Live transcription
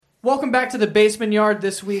Welcome back to the Basement Yard.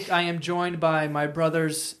 This week I am joined by my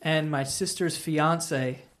brothers and my sister's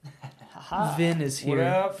fiance. Vin is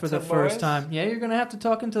here for the first time. Yeah, you're going to have to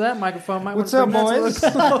talk into that microphone. What's up, boys?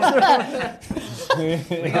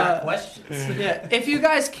 We got questions. Yeah, if you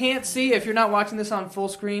guys can't see, if you're not watching this on full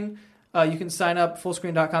screen, you can sign up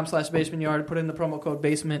fullscreen.com/basementyard, put in the promo code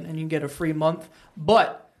basement, and you can get a free month.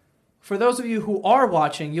 But for those of you who are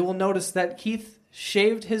watching, you will notice that Keith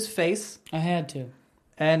shaved his face. I had to.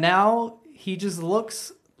 And now he just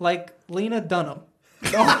looks like Lena Dunham.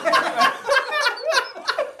 Who's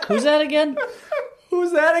that again?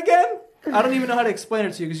 Who's that again? I don't even know how to explain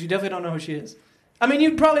her to you because you definitely don't know who she is. I mean,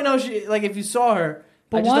 you'd probably know she, like, if you saw her.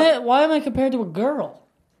 But why am I compared to a girl?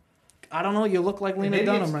 I don't know. You look like Lena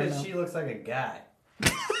Dunham right now. Maybe it's because she looks like a guy.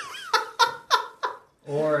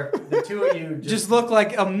 Or the two of you just look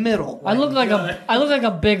like a middle. I look like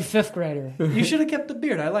a big fifth grader. You should have kept the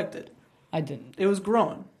beard. I liked it. I didn't. It was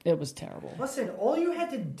growing. It was terrible. Listen, all you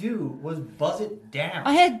had to do was buzz it down.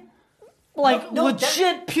 I had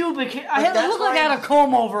legit pubic hair. I looked like I had a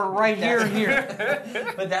comb over right here and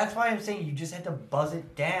here. But that's why I'm saying you just had to buzz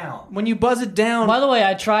it down. When you buzz it down. By the way,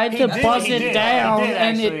 I tried to buzz it down,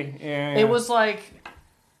 and it was like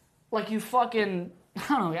you fucking. I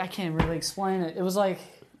don't know. I can't really explain it. It was like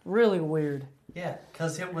really weird. Yeah,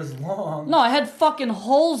 because it was long. No, I had fucking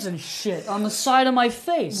holes and shit on the side of my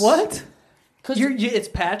face. What? It's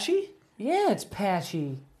patchy? Yeah, it's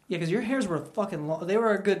patchy. Yeah, because your hairs were fucking long. They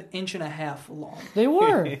were a good 1.5 inches long. They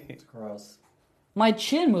were. It's gross. My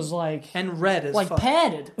chin was and red as fuck.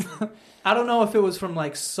 Padded. I don't know if it was from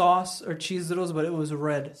like sauce or cheese doodles, but it was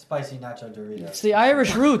red. Spicy nacho Doritos. It's the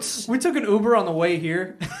Irish roots. We took an Uber on the way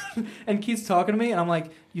here, and Keith's talking to me, and I'm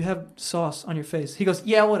like, "You have sauce on your face." He goes,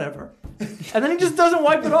 "Yeah, whatever," and then he just doesn't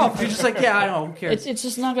wipe it off. He's just like, "Yeah, I know, who cares?" It's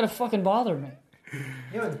just not gonna fucking bother me.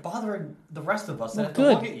 Yeah, it's bothering the rest of us that have Good.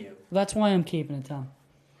 to look at you. That's why I'm keeping it down.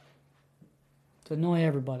 To annoy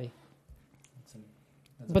everybody.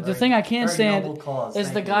 But the thing I can't stand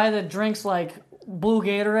is the guy that drinks like blue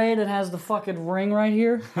Gatorade and has the fucking ring right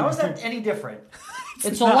here. How is that any different?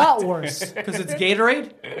 It's a lot worse. Because it's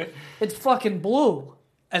Gatorade? It's fucking blue.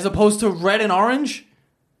 As opposed to red and orange?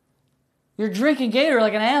 You're drinking Gatorade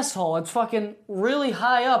like an asshole. It's fucking really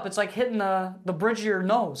high up. It's like hitting the bridge of your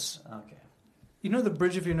nose. Okay. You know the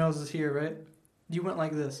bridge of your nose is here, right? You went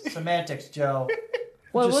like this. Semantics, Joe.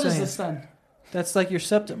 What Just is saying. this then? That's like your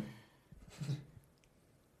septum.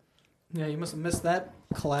 Yeah, you must have missed that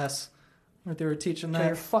class where they were teaching Okay, that.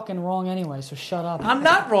 you're fucking wrong anyway, so shut up. I'm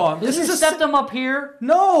not wrong. This is a septum up here.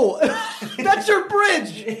 No! That's your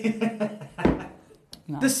bridge!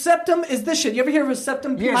 No. The septum is this shit. You ever hear of a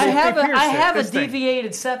septum? Yeah, I have a this thing.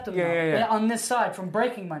 deviated septum Yeah. on this side from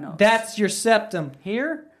breaking my nose. That's your septum.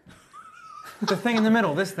 Here? The thing in the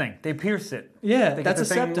middle, this thing, they pierce it. Yeah, They that's get a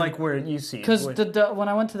the thing septum. like where you see it. Because when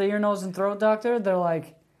I went to the ear, nose, and throat doctor, they're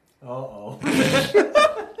like, Uh-oh.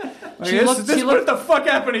 What the fuck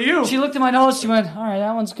happened to you? she looked at my nose, she went, all right,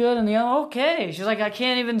 that one's good, and the other, okay. She's like, I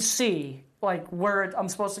can't even see like where I'm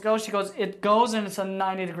supposed to go. She goes, it goes, and it's a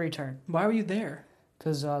 90-degree turn. Why were you there?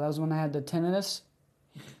 Because that was when I had the tinnitus,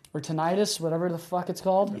 or tinnitus, whatever the fuck it's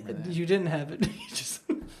called. You didn't have it.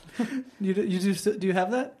 Do you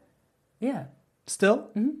have that Yeah. still?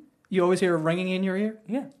 Mm-hmm. You always hear a ringing in your ear?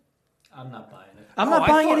 Yeah. I'm not buying it. I'm not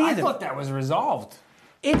buying it I either. thought that was resolved.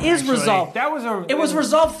 It is Actually, resolved. It was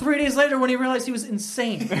resolved 3 days later when he realized he was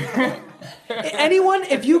insane. Anyone,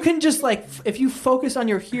 if you can just if you focus on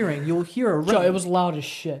your hearing, you'll hear a ring. Joe, it was loud as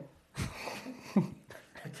shit.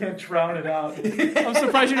 I can't drown it out. I'm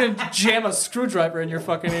surprised you didn't jam a screwdriver in your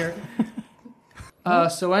fucking ear.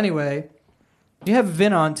 So anyway, you have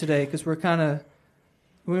Vin on today because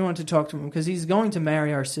we want to talk to him because he's going to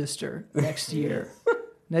marry our sister next year.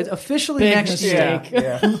 It's officially Big next year. mistake.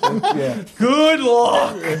 Yeah. Good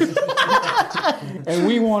luck. And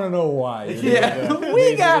we want to know why. Yeah,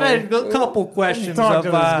 we got a couple questions Talk of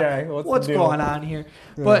to this guy. what's the deal? going on here.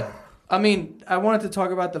 But I mean, I wanted to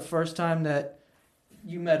talk about the first time that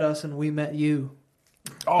you met us and we met you.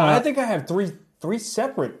 Oh, I think I have three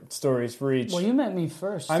separate stories for each. Well, you met me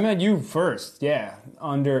first. I met you first, yeah.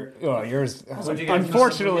 Under yours. So did you guys do some movies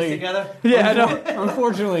Unfortunately, together? Yeah, I know.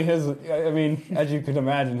 unfortunately, his. I mean, as you can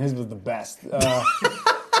imagine, his was the best.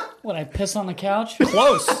 What, I piss on the couch?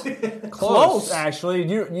 Close, actually.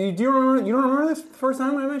 Do you remember? You don't remember this first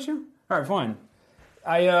time I met you? All right, fine.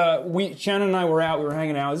 Shannon and I were out. We were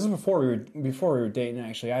hanging out. This is before we were dating.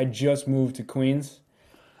 Actually, I just moved to Queens.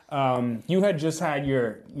 You had just had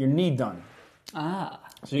your knee done. Ah.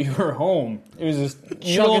 So you were home. It was just middle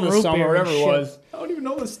Chugging of the root summer, beer and whatever it shit. was. I don't even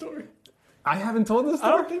know this story. I haven't told this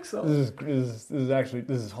story? I don't think so. This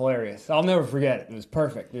is hilarious. I'll never forget it. It was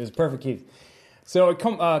perfect. It was perfect, Keith. So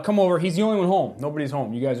come over. He's the only one home. Nobody's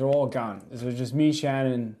home. You guys are all gone. So it's just me,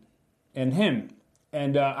 Shannon, and him.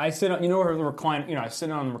 And I sit on, the recliner. I sit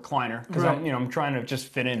on the recliner because I'm trying to just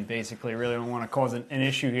fit in. Basically, really don't want to cause an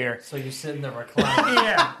issue here. So you sit in the recliner.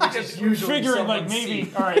 Yeah, which is usually figuring like maybe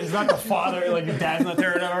all right, it's not the father, like your dad's not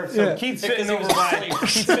there or whatever. So Keith's sitting over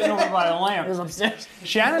by the lamp. He was upstairs.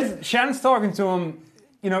 Shannon's talking to him.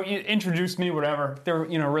 He introduced me, whatever. There,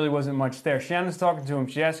 really wasn't much there. Shannon's talking to him.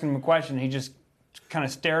 She's asking him a question. He just kind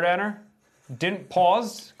of stared at her, didn't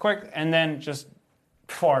pause quick, and then just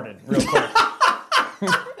farted real quick.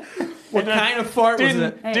 What kind of fart was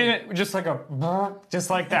it? Didn't just like just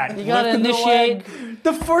like that. You gotta initiate.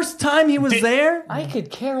 The first time he was there? I could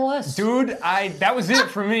care less. Dude, that was it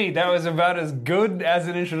for me. That was about as good as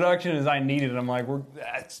an introduction as I needed. I'm like,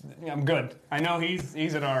 I'm good. I know he's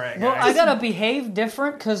an RA guy. Well, I gotta behave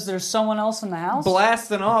different because there's someone else in the house.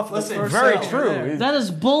 Blasting off. Listen, very true. That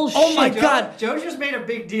is bullshit. Oh my God. Joe just made a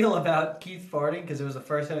big deal about Keith farting because it was the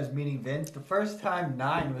first time he was meeting Vince. The first time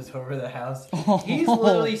Nine was over the house, he's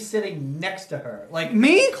literally sitting next to her. Like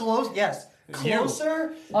me? Close, yes.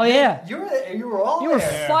 Closer. Oh yeah. You were all You were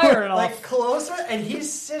there. firing off. Like closer, and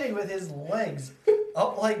he's sitting with his legs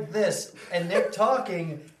up like this, and they're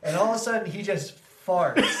talking, and all of a sudden he just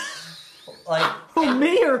farts. Like Who,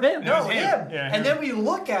 me or him? no, him. Yeah, and then we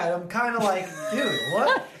look at him, kind of like, dude,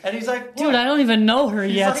 what? And he's like, what? Dude, I don't even know her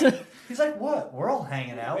yet. He's like, what? We're all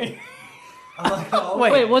hanging out. I'm like, oh,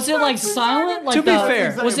 Wait, was it like silent? Like To be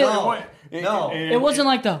fair. was it? No. It wasn't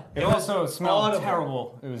like the. It also smelled audible.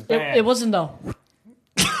 terrible. It was bad. It wasn't though.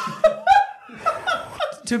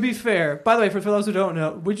 To be fair, by the way, for those who don't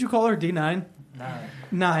know, would you call her D9?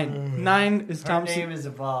 Nine. Nine is Her Thomas. name is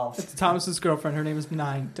evolved. It's Thomas's girlfriend. Her name is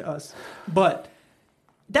Nine to us. But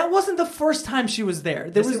that wasn't the first time she was there.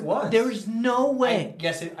 There Yes, it was. There was no way.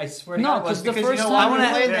 I swear to No, God it was 'cause the because first you know time why I we wanna-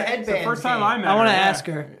 played the Yeah, headband. it's the first time I met I want to her, yeah. ask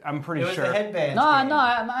her. I'm pretty It was sure. the headband. No,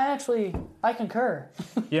 I actually concur.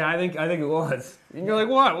 Yeah, I think it was. And you're like,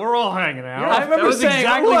 what? We're all hanging out. Yeah, I remember that was saying,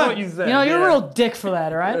 exactly what? you said. You know, you're yeah. a real dick for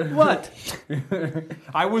that, all right? What?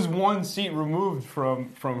 I was one seat removed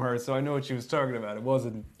from her, so I know what she was talking about. It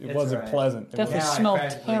wasn't It's wasn't right. pleasant. It Definitely wasn't- smelled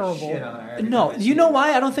practically terrible. shit on her. No. You know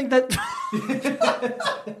why? I don't think that.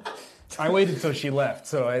 I waited till she left,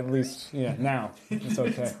 so at least now it's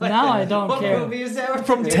okay. Now I don't What care. movie is that?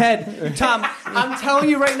 From Ted. Tom, I'm telling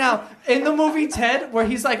you right now, in the movie Ted, where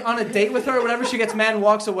he's like on a date with her or whatever, she gets mad and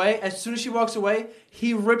walks away. As soon as she walks away,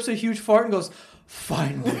 he rips a huge fart and goes,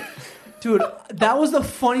 finally. Dude, that was the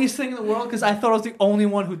funniest thing in the world because I thought I was the only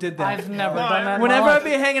one who did that. I've never done that. in my Whenever life. I'd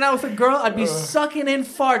be hanging out with a girl, I'd be sucking in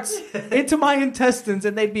farts into my intestines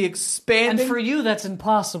and they'd be expanding. And for you, that's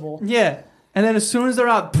impossible. Yeah. And then as soon as they're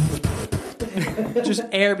out, just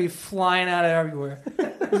air be flying out of everywhere.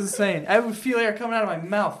 It's insane. I would feel air coming out of my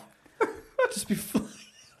mouth. Just be flying.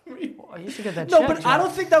 Oh, you should get that No, checked, but I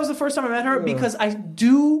don't think that was the first time I met her because I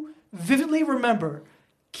do vividly remember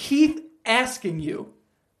Keith asking you,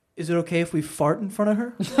 is it okay if we fart in front of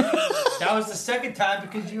her? That was the second time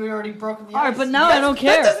because you had already broken the All ice. right, but now I don't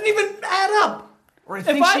care. That doesn't even add up. Or If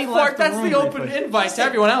I fart, that's the open invite to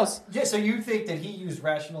everyone else. Yeah, so you think that he used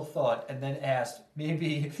rational thought and then asked,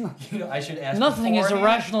 maybe I should ask Nothing is a beforehand?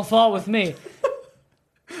 rational thought with me.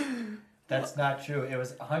 That's not true. It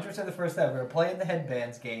was 100% the first time. We were playing the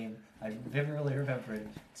headbands game. I vividly remember it.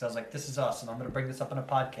 So I was like, this is awesome. I'm going to bring this up in a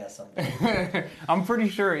podcast someday. I'm pretty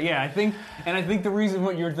sure. Yeah, I think the reason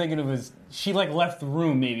what you're thinking of is she like left the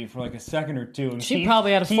room maybe for like a second or two. And She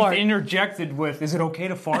probably had a Keith fart. interjected with, "Is it okay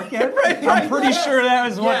to fart yet?" Right, I'm pretty sure that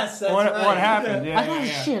was what Yes, that's what right. happened. Yeah, I got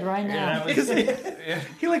yeah. shit right now.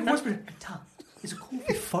 He like whispered, hey, Tom, is it cool if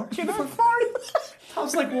we fart? Can I fart?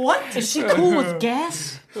 Tom's like, what? Is she cool with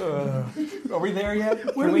gas? Are we there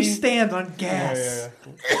yet? Where do we stand on gas?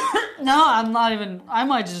 No, I'm not even. I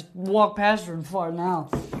might just walk past her and fart now.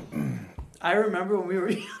 I remember when we were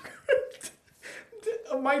younger,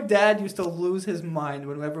 my dad used to lose his mind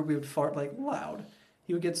whenever we would fart like loud.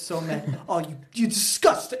 He would get so mad. Oh, you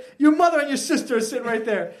disgusting! Your mother and your sister are sitting right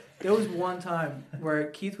there. There was one time where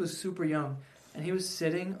Keith was super young, and he was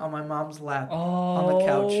sitting on my mom's lap on the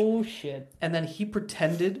couch. Oh shit! And then he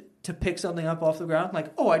pretended to pick something up off the ground,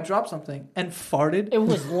 like, oh, I dropped something, and farted. It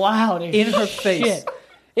was loud as In her shit. face.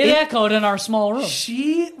 It echoed in our small room.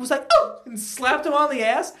 She was like, oh, and slapped him on the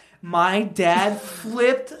ass. My dad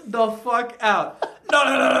flipped the fuck out.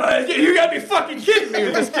 No, you gotta be fucking kidding me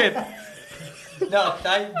with this kid. No,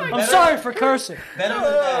 I'm sorry for cursing. Better than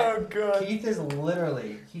that. Oh, God. Keith is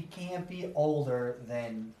literally, he can't be older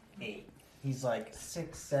than 8. He's like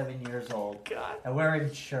 6, 7 years old. God. And we're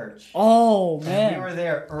in church. Oh, And man. we were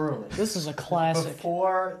there early. This is a classic.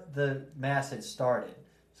 Before the mass had started.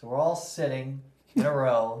 So we're all sitting in a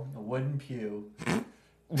row, a wooden pew.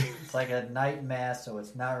 It's like a night mass, so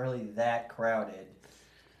it's not really that crowded.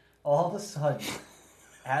 All of a sudden,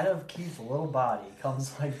 out of Keith's little body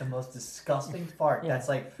comes like the most disgusting fart that's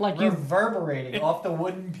like you reverberating off the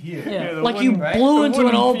wooden pew. Yeah, the like wooden- you right? blew The into an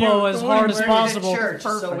wooden oboe pew- as the hard wooden as We're possible. in a church,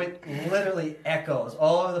 so it literally echoes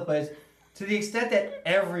all over the place to the extent that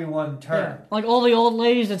everyone Yeah. turned. Like all the old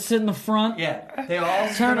ladies that sit in the front. Yeah, they all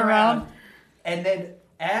Turn around. and then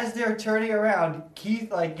as they're turning around,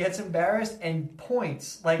 Keith like gets embarrassed and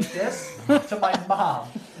points like this to my mom,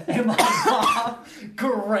 and my mom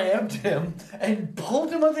grabbed him and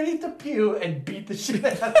pulled him underneath the pew and beat the shit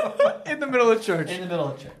out of him In the middle of church. in the middle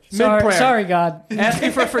of church. Mid-prayer. Sorry, God.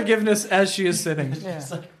 Asking for forgiveness as she is sitting. Yeah.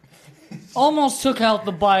 It's like, Almost took out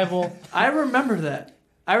the Bible. I remember that.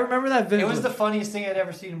 I remember that it vividly. was the funniest thing I'd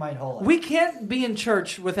ever seen in my whole life. We can't be in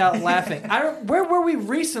church without laughing. Where were we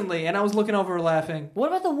recently? And I was looking over laughing. What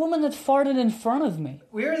about the woman that farted in front of me?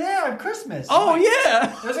 We were there on Christmas. Oh,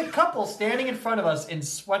 yeah. There's a couple standing in front of us in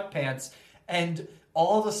sweatpants, and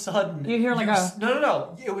all of a sudden... You hear like a...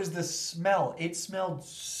 No. It was the smell. It smelled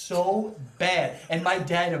so bad. And my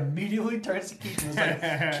dad immediately turns to Keith and was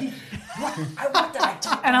like, Keith, what did I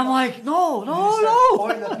talk And I'm like, no.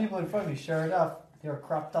 Pointing at the people in front of me. Sure enough, they were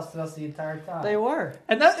crop dusting us the entire time. They were.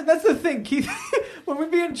 And that's the thing, Keith. When we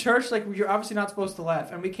be in church, like, you're obviously not supposed to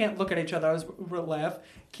laugh, and we can't look at each other as we laugh.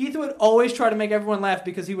 Keith would always try to make everyone laugh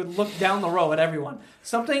because he would look down the row at everyone.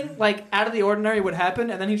 Something, like, out of the ordinary would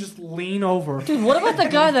happen, and then he'd just lean over. Dude, what about the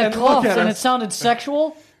guy that And look coughed at and us. it sounded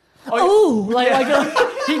sexual? Oh, Ooh,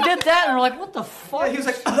 he did that, and we're like, what the fuck? Yeah, he was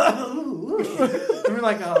like, and we're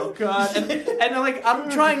like, oh, God. And like, I'm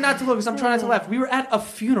trying not to look because I'm trying not to laugh. We were at a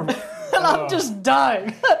funeral. And I'm just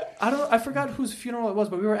dying. I forgot whose funeral it was,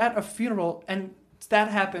 but we were at a funeral, and that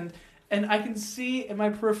happened, and I can see in my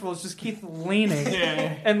peripherals just Keith leaning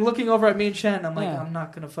and looking over at me and Shannon. I'm like, Yeah. I'm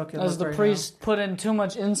not gonna fucking. As look the right priest put in too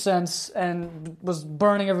much incense and was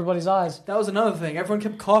burning everybody's eyes. now. That was another thing. Everyone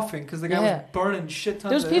kept coughing because the guy Yeah. was burning shit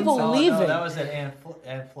tons. There's of people incense. leaving. No, that was at Aunt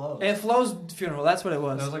Flo's. And Flo's funeral. That's what it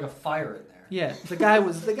was. There was like a fire in there. Yeah, the guy No,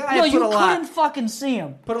 put you a lot. couldn't fucking see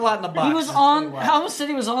him. Put a lot in the box. He was on. pretty wild. How said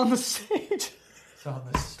he was on the stage? It's on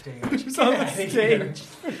the stage. He's on the Get outta here.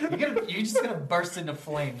 stage. You're just gonna burst into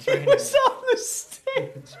flames right He here. was on the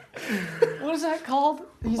stage. What is that called?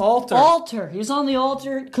 Altar. Altar. He was on the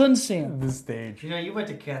altar. Couldn't see him. The stage. You know, you went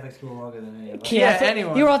to Catholic school longer than any of us. Yeah, Catholic-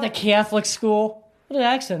 anyone. You were at the Catholic school. What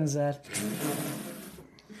accent is that?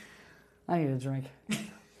 I need a drink. Go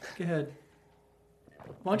ahead.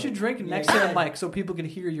 Why don't you drink next to the mic so people can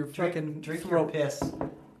hear your fucking Drink your throat? piss.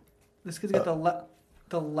 This kid's got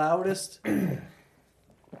the loudest.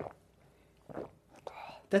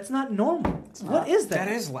 That's not normal. What is that?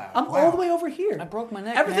 That is loud. I'm Wow. all the way over here. I broke my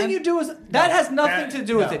neck. Everything man. you do is that has nothing to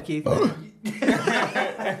do with no. it, Keith.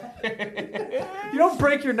 You don't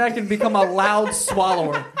break your neck and become a loud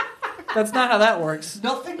swallower. That's not how that works.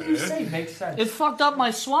 Nothing you say makes sense. It fucked up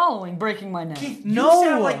my swallowing, breaking my neck. Keith, No. you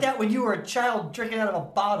sound like that when you were a child drinking out of a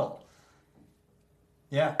bottle.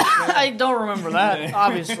 Yeah. I don't remember that,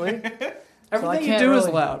 obviously. Everything you can't do is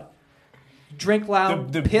really- loud. Drink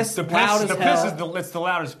loud, piss loud as the hell. piss is it's the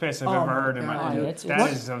loudest piss I've Oh ever my heard in my God. life. It's-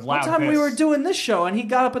 That is a loud One time piss. we were doing this show, and he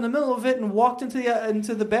got up in the middle of it and walked into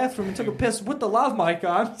the bathroom and took a piss with the lav mic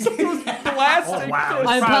on. So it was blasting. Oh, wow. piss.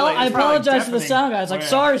 I It's probably apologize to the deafening. sound guy. It's like, Yeah.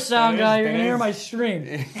 sorry, sound That guy, is- you're that gonna hear is- my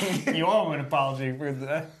stream. You owe him an apology for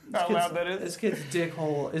that. How loud that is. This kid's dick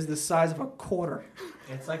hole is the size of a quarter.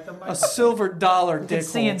 It's like the A silver dollar You dick can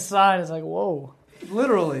see hole. inside. It's like, whoa.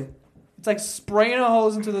 Literally. It's like spraying a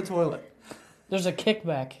hose into the toilet. There's a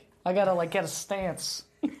kickback. I gotta get a stance.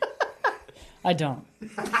 I don't.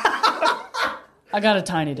 I got a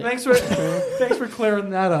tiny dick. Thanks for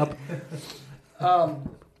clearing that up.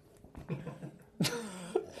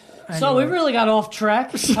 So we really got off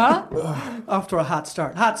track, huh? Off to a hot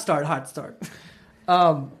start.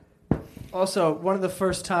 Also, one of the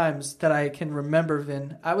first times that I can remember,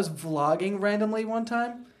 Vin, I was vlogging randomly one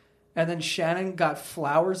time, and then Shannon got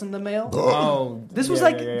flowers in the mail. Oh, This was yeah,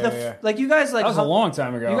 like yeah. like you guys like That was a long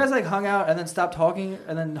time ago. you guys like hung out and then stopped talking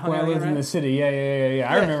and then hung when I out lived again. in the Right? city. Yeah. I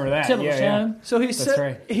Yeah. remember that. Typical Yeah, Shannon. So he That's sent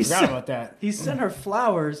right. he Forgot sent, about that. he sent her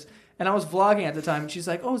flowers, and I was vlogging at the time, and she's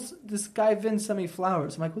like, "Oh, this guy Vin sent me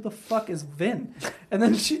flowers." I'm like, "Who the fuck is Vin?" And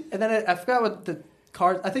then I forgot what the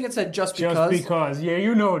card. I think it said just because. Just because. Yeah,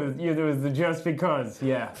 you know it. Yeah, there was the just because.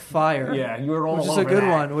 Yeah. Fire. Yeah, you were all Which is over a good that.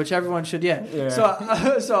 one, which everyone should. Yeah. Yeah.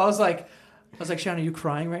 So I was like, I was like, Shannon, are you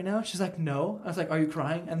crying right now? She's like, no. I was like, are you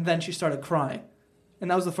crying? And then she started crying. And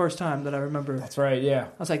that was the first time that I remember. That's right, yeah.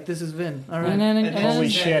 I was like, this is Vin. All right. And then Holy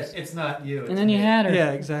shit. It's not you. And then you had her.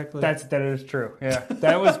 Yeah, exactly. That is true. Yeah,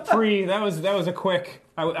 that was that was a quick.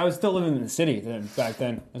 I was still living in the city back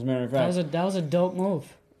then. As a matter of fact, That was a dope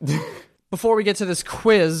move. Before we get to this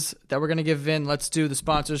quiz that we're gonna give Vin, let's do the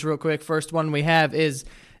sponsors real quick. First one we have is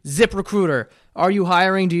ZipRecruiter. Are you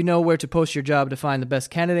hiring? Do you know where to post your job to find the best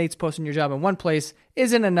candidates? Posting your job in one place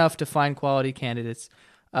isn't enough to find quality candidates.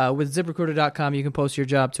 With ZipRecruiter.com, you can post your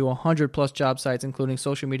job to 100+ job sites, including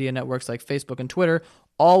social media networks like Facebook and Twitter,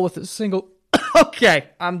 all with a single... Okay,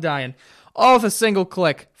 I'm dying. All with a single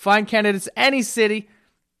click. Find candidates any city.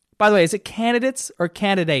 By the way, is it candidates or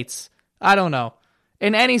candidates? I don't know.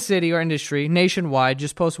 In any city or industry, nationwide,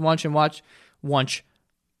 just post once and watch...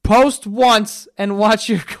 Post once and watch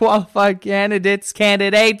your qualified candidates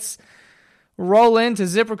roll into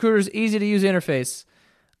ZipRecruiter's easy-to-use interface.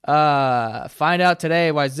 Find out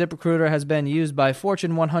today why ZipRecruiter has been used by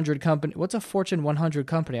Fortune 100 company. What's a Fortune 100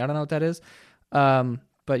 company? I don't know what that is.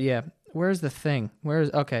 But yeah, where's the thing?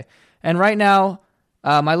 Okay. And right now,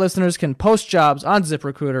 my listeners can post jobs on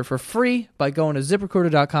ZipRecruiter for free by going to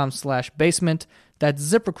ZipRecruiter.com/basement. That's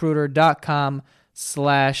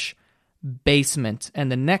ZipRecruiter.com/basement.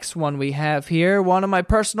 And the next one we have here, one of my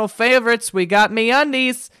personal favorites, we got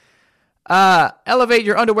MeUndies. Elevate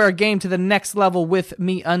your underwear game to the next level with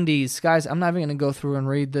MeUndies. Guys, I'm not even going to go through and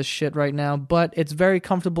read this shit right now, but it's very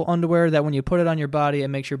comfortable underwear that when you put it on your body, it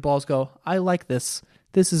makes your balls go, I like this.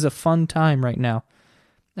 This is a fun time right now.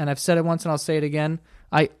 And I've said it once and I'll say it again.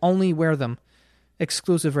 I only wear them.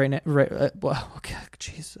 Exclusive right now. Okay,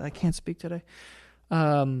 jeez, I can't speak today.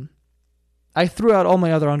 I threw out all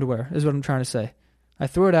my other underwear, is what I'm trying to say. I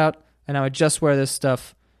threw it out, and now I just wear this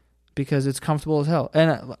stuff because it's comfortable as hell.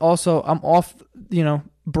 And also, I'm off,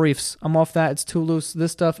 briefs. I'm off that. It's too loose.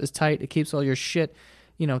 This stuff is tight. It keeps all your shit,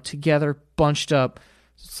 together, bunched up.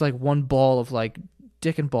 It's like one ball of,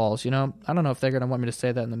 dick and balls, I don't know if they're going to want me to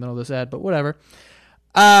say that in the middle of this ad, but whatever.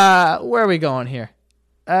 Where are we going here?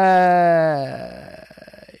 Yeah.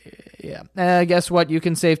 Guess what? You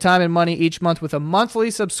can save time and money each month with a monthly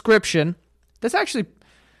subscription. That's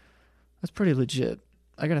pretty legit.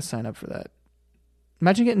 I got to sign up for that.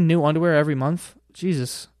 Imagine getting new underwear every month.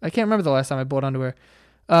 Jesus. I can't remember the last time I bought underwear.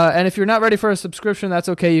 And if you're not ready for a subscription, that's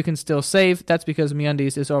okay. You can still save. That's because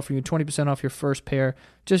MeUndies is offering you 20% off your first pair.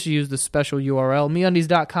 Just use the special URL,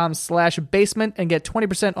 MeUndies.com/basement, and get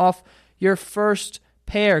 20% off your first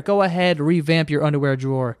pair. Go ahead, revamp your underwear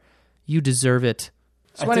drawer. You deserve it.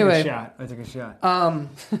 So I anyway, took a shot.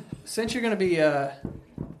 Since you're going to be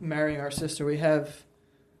marrying our sister, we have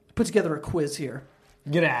put together a quiz here.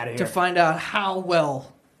 Get out of here. To find out how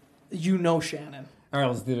well you know Shannon. All right,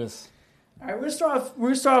 let's do this. All right, we're gonna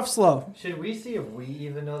start off slow. Should we see if we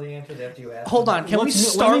even know the answers after you ask? Hold on, can we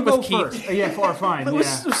start with Keith? First. Yeah, fine.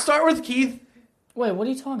 Let's start with Keith. Wait, what are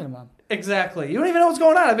you talking about? Exactly. You don't even know what's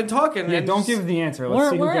going on. I've been talking. Yeah, don't give the answer. Let's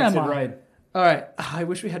see who gets it right. All right. I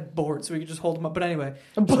wish we had boards so we could just hold them up. But anyway,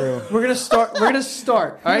 true. We're gonna start.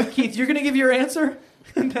 All right, Keith, you're gonna give your answer,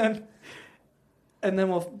 and then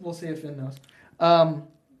we'll see if Finn knows.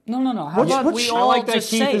 No. How about we all like that just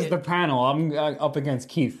Keith say is it? the panel. I'm up against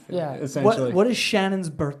Keith. Yeah. Essentially. What is Shannon's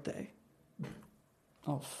birthday?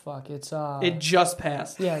 Oh fuck! It's It just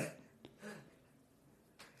passed. Yeah.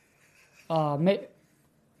 May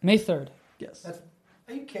 3rd. Yes.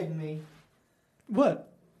 Are you kidding me?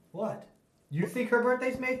 What? What? You think her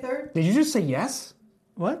birthday's May 3rd? Did you just say yes?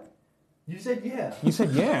 What? You said yeah. You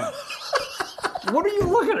said yeah. What are you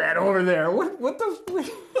looking at over there? What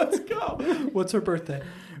the? Let's go. What's her birthday?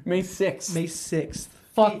 May 6th. May 6th.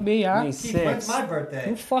 Fuck me, huh? May Keith, when's 6th. my birthday?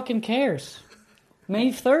 Who fucking cares?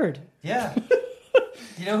 May 3rd. Yeah.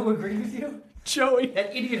 You know who agreed with you? Joey.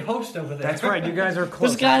 That idiot host over there. That's right. You guys are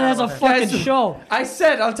close. This guy has a fucking show. I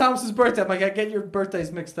said on Thomas's birthday, I'm like, I get your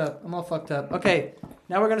birthdays mixed up. I'm all fucked up. Okay,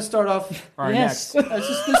 now we're gonna start off. All right, Yes.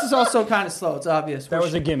 next. This is also kind of slow. It's obvious. That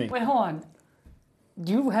was a gimme. Wait, hold on.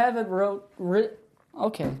 Do you have it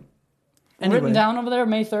okay. Anyway. Written down over there,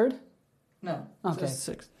 May 3rd? No. Okay.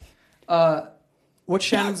 6th. What's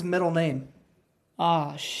Shannon's middle name?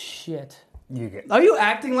 Ah, shit. You get. Are you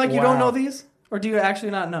acting like you don't Wow. know these, or do you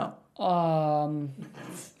actually not know?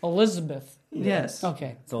 Elizabeth. Yes.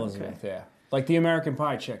 Okay. It's Elizabeth. Yeah. Like the American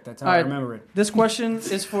Pie chick. That's how All I right. remember it. This question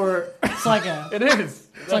is for. It's like a It is.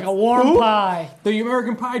 it's like a warm pie. The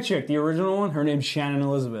American Pie chick, the original one. Her name's Shannon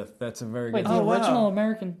Elizabeth. That's a very Wait, good. the Oh, wow. original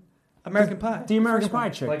American. American Pie. The American Pie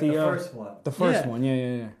chick. Like the first one. The first Yeah. one.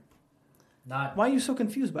 Yeah. Not. Why are you so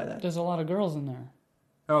confused by that? There's a lot of girls in there.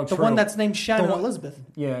 Oh, The true. one that's named Shannon The one- Elizabeth.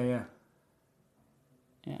 Yeah.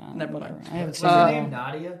 Yeah, Never whatever. mind. I haven't What's seen her her name? name.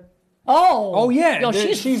 Nadia? Oh yeah. Yo,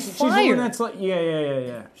 she's the fire. one that's like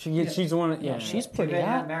yeah. She's the one. Yeah, She's Too pretty bad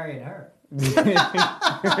hot. not marrying her.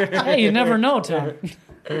 Hey, you never know, Tom.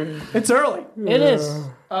 It's early. It is.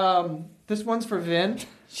 This one's for Vin.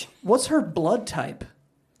 What's her blood type?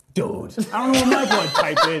 dude. I don't know what my blood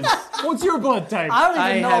type is. What's your blood type? I don't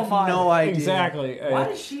even I know have mine. no idea. Exactly. Why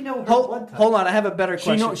does she know her blood type? Hold on, I have a better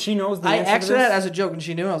question. She knows the I answer asked to her this? that as a joke, and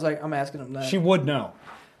she knew. I was like, I'm asking him that. She would know.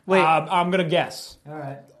 Wait, I'm gonna guess. All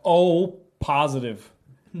right. O positive.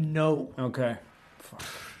 no. Okay. Fuck.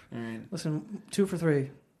 All right. Listen, 2 for 3.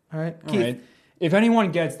 All right, All Keith. right. If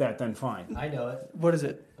anyone gets that, then fine. I know it. What is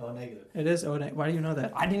it? O negative. It is O negative. Why do you know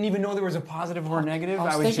that? I didn't even know there was a positive or a negative. I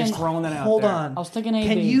was I was just thinking- throwing that out Hold there. on. I was thinking AB.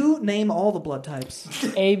 Can you name all the blood types?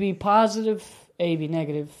 AB positive, AB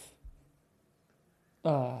negative,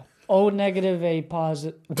 O negative, A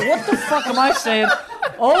positive. What the fuck am I saying?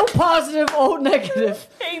 O positive, O negative.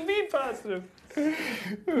 AB positive.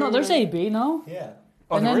 No, there's AB, no? Yeah.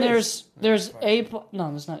 Oh, And then there is. there's A. No,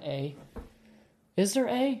 there's not A. Is there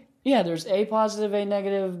A? Yeah, there's A positive, A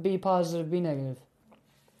negative, B positive, B negative.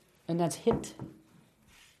 And that's hit.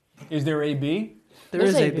 Is there AB? There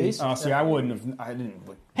is There's AB. ABs. Oh, see, I wouldn't have. I didn't.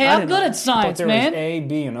 Hey, I I'm didn't good know. at science, there man. was A,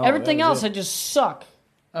 B, and O. Everything That was else, I it. just suck.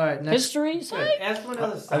 All right, next. History, Good. science. Ask one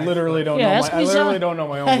other I science literally question. don't Yeah, know. ask I me literally some- don't know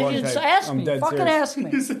my own blood Just type. ask I'm me. dead Fucking serious. ask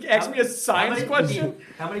me. He's like, ask me a How science many- question.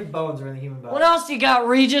 How many bones are in the human body? What else you got,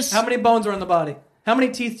 Regis? How many bones are in the body? How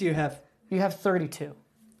many teeth do you have? You have 32.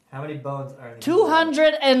 How many bones are in the human body?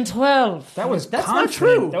 212. That was That's not confident.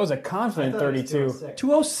 true. That was a I confident thought it was 32.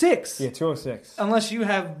 206. 206. Yeah, 206. Unless you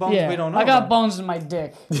have bones Yeah, we don't know. I got about. bones in my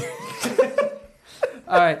dick.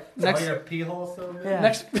 All right, All next. your pee holes still in there? Yeah.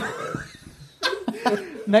 Next.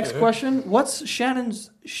 Next question. What's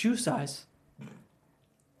Shannon's shoe size?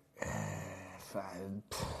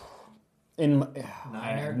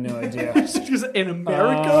 I have no idea. Is it in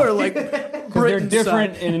America or like They're Britain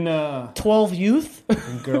different size? in 12 youth?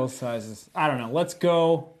 girl sizes. I don't know. Let's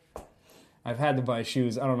go. I've had to buy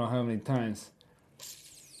shoes. I don't know how many times.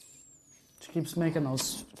 She keeps making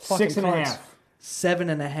those fucking 6.5. cards.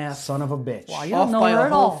 7.5. Son of a bitch. Wow, you Off don't know by her a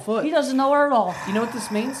at whole all. foot. He doesn't know her at all. You know what this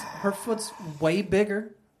means? Her foot's way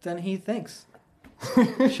bigger than he thinks.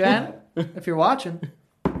 Shan, if you're watching,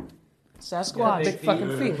 Sasquatch. big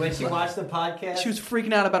fucking feet. When she watched the podcast, She was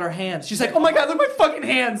freaking out about her hands. She's like, "Oh my god, look at my fucking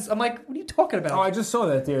hands!" I'm like, "What are you talking about?" Oh, I just saw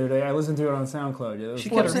that the other day. I listened to it on SoundCloud. Yeah, that was She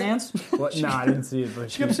cool. What, kept her saying- hands? What? No, I didn't see it.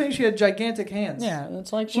 But She kept saying she had gigantic hands. Yeah,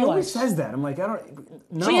 it's like, she always relax. says that. I'm like, I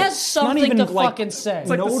don't. No, She has it's not something even, to like, fucking say. It's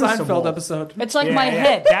like the noticeable. Seinfeld episode. It's like Yeah, my yeah.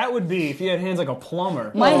 head. That would be if you had hands like a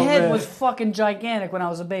plumber. My Oh, head man. was fucking gigantic when I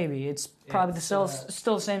was a baby. It's probably still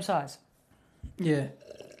the same size. Yeah.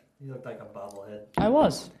 you looked like a bobblehead. I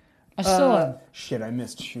was. I still am. Shit, I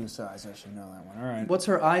missed shoe size. I should know that one. All right. What's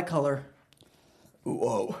her eye color?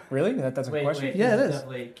 Whoa. Really? That's a Wait, question? wait. Yeah, this it is.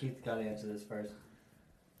 Definitely, Keith got to answer this first.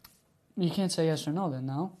 You can't say yes or no then,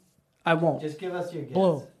 no? I won't. Just give us your guess.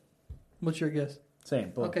 Blue. What's your guess? Same.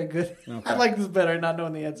 Blue. Okay, good. Okay. I like this better, not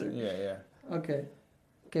knowing the answer. Yeah, yeah. Okay.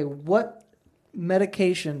 Okay, what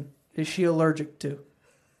medication is she allergic to?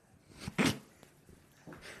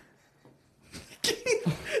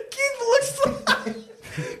 Keith looks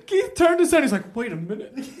like... Keith turned his head. He's like, wait a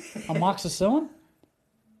minute. Amoxicillin?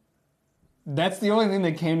 That's the only thing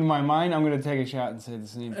that came to my mind. I'm going to take a shot and say the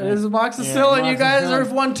same It thing. is amoxicillin. You guys amoxicillin.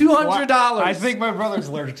 have won $200. I think my brother's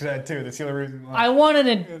allergic to that too. That's the only reason why. I wanted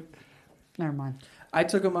it. Never mind. I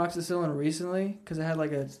took amoxicillin recently because I had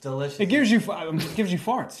like a... It's delicious. It gives you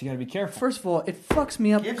farts. You got to be careful. First of all, it fucks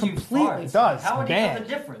me up Gives completely. You farts. It does. How would you Bad. know the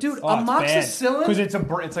difference? Dude, amoxicillin? Because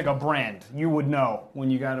it's like a brand. You would know when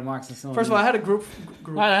you got amoxicillin. First of all, I had a group.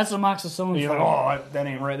 Wow, that's amoxicillin. you're for like, you. oh, that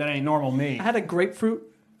ain't right. That ain't normal me. I had a grapefruit.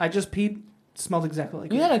 I just peed. Smelled exactly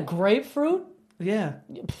like You it. had a grapefruit? Yeah,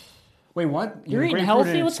 Wait, what? You're You had eating grapefruit healthy?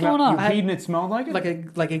 and it What's smelled- going on? You peed and it smelled like it?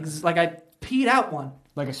 like I peed out one.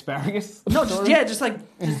 Like asparagus? No, just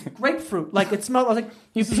just grapefruit. Like it smelled. I was like,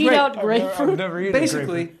 You this is peed great. out grapefruit? I've never eaten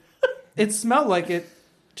Basically, it smelled like it,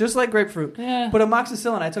 just like grapefruit. Yeah. But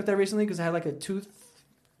amoxicillin, I took that recently because I had like a tooth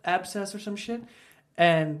abscess or some shit,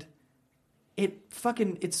 and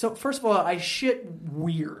it's so. First of all, I shit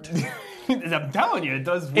weird. I'm telling you, it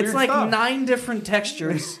does weird It's like stuff. 9 different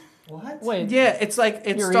textures. What? Wait. Yeah, it's like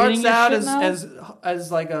it You're starts eating your out shit now?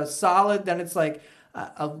 as like a solid, then it's like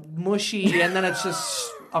a mushy, and then it's just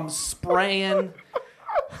I'm spraying,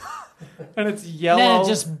 and it's yellow. Then it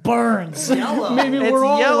just burns. Yellow. Maybe It's we're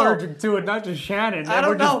all yellow. allergic to it, not just Shannon. I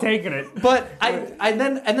don't we're just know. taking it. But I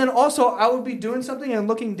then also I would be doing something and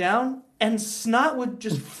looking down, and snot would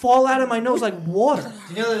just fall out of my nose like water.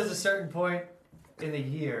 Do you know there's a certain point in the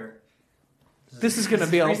year This is gonna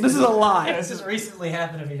be a lie. This has recently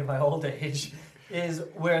happened to me in my old age. Is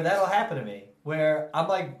where that'll happen to me. Where I'm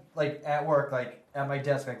like at work, like at my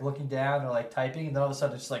desk, like looking down or like typing, and then all of a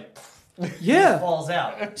sudden it's just like Yeah. it falls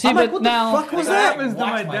out. See, I'm but like, what now, the fuck was Like, that? I happens to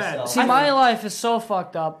my watch dad. myself. see, my life is so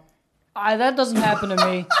fucked up. That doesn't happen to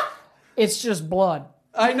me. It's just blood.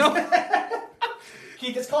 I know.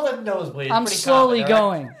 Keith, it's called a nosebleed. It's I'm pretty slowly common,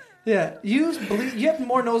 all right? going. Yeah, you have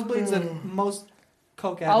more nosebleeds than most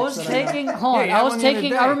coke addicts. I was that I know. taking. Hold on. Yeah, you I had was one the other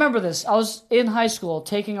taking. day. I remember this. I was in high school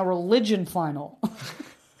taking a religion final.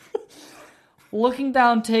 Looking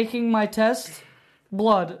down, taking my test.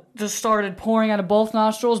 Blood just started pouring out of both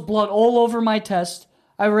nostrils. Blood all over my test.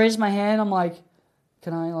 I raised my hand. I'm like,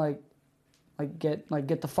 "Can I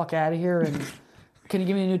get the fuck out of here? And can you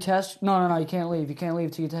give me a new test?" No. You can't leave. You can't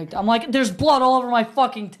leave till you take. I'm like, "There's blood all over my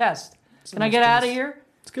fucking test. Can I get out of here?"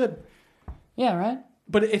 It's good. Yeah, right.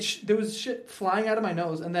 But there was shit flying out of my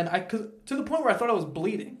nose, and then to the point where I thought I was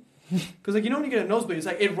bleeding. Because like when you get a nosebleed, it's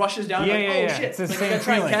like it rushes down. Yeah, like, yeah, oh yeah. shit! It's the Like, same you gotta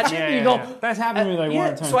try and feeling. catch it. Yeah, and you yeah, go. yeah. That's happened to me like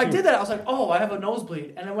one time. So I too. did that. I was like, oh, I have a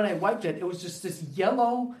nosebleed, and then when I wiped it, it was just this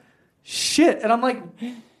yellow shit, and I'm like,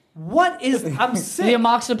 what is? I'm The sick.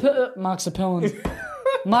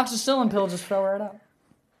 amoxicillin pill just fell right out.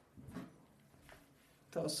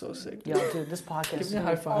 That was so sick. Yo, dude, this podcast. Give me a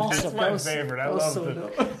high five. Awesome. That's my favorite. I That was love so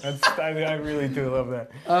it. dope. I really do love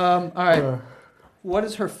that. All right. What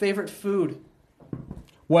is her favorite food?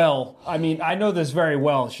 Well, I mean, I know this very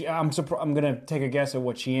well. I'm going to take a guess at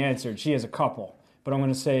what she answered. She has a couple, but I'm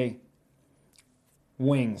going to say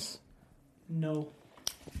wings. No.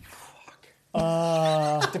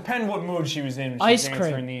 Depend what mood she was in. When Ice she was cream.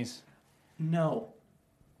 answering these. No.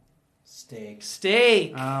 Steak.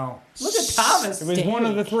 Steak. Oh, Look at Thomas. it was one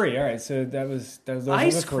of the three. All right, so those were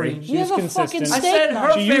Ice the three. cream. She You was have a consistent. fucking I steak said night.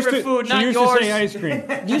 her She used favorite to, food, she not used yours. to say ice cream.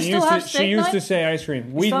 You She still used have to, steak She used night? to say ice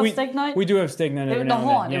cream. You still have steak night? We do have steak night every No, now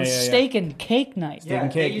hold on. and It then. was Yeah. steak and cake night. Yeah, and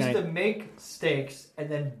they cake used night. to make steaks and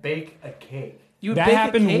then bake a cake. You would That bake a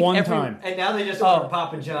happened cake one every- time. And now they just Oh. order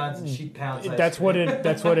Papa John's and she pounds ice That's cream. what it.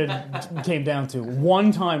 That's what it came down to.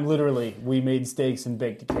 One time, literally, we made steaks and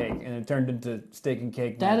baked a cake, and it turned into steak and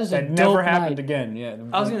cake. That night. is a that never dope happened night. again. Yeah,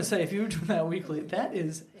 I was gonna say if you were doing that weekly, that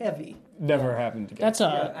is heavy. never happened again. That's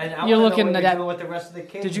Yeah, and I you're wanna looking know what at you're that. doing with the rest of the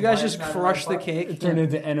cake. Did you Why guys it's just not crush the in my cake? It turned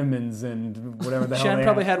into Entenmann's and whatever the hell. Shannon they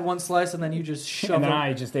probably had. had one slice and then you just shoved And then it.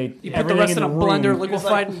 I just ate You put the everything rest in a room. blender, He was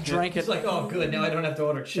liquefied, like- and drank it. It's like, oh, good. Now I don't have to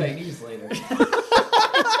order Chinese later.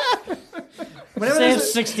 Whenever Save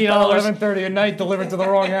there's $60. 11:30 at night, delivered to the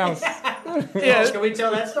wrong house. yeah, Can we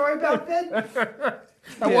tell that story about Ben?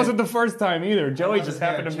 That Yeah. wasn't the first time either. Joey just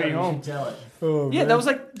happened to be You home. should tell it. Oh, yeah, man.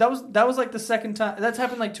 that was like the second time. That's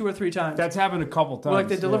happened like 2 or 3 times. That's happened a couple times. Where, like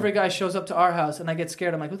the delivery yeah. guy shows up to our house and I get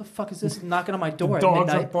scared. I'm like, who the fuck is this knocking on my door at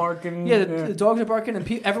Dogs are midnight? barking. Yeah, the dogs are barking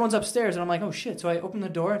and everyone's upstairs and I'm like, oh shit. So I open the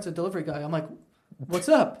door. It's a delivery guy. I'm like, what's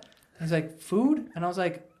up? He's like, food? And I was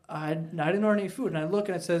like, I didn't order any food. And I look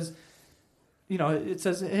and it says, it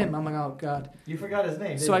says him. I'm like, oh god. You forgot his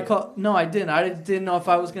name. So I didn't call. No, I didn't. I didn't know if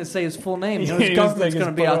I was going to say his full name. Yeah, His he was government's like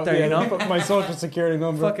going to his be out there. put my social security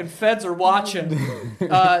number. Fucking feds are watching.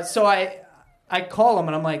 So I call him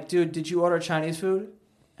and I'm like, dude, did you order Chinese food?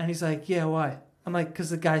 And he's like, yeah, why? I'm like, because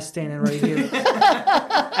the guy's standing right here.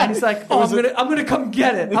 And he's like, oh, I'm gonna come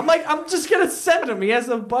get it. I'm like, I'm just gonna send him. He has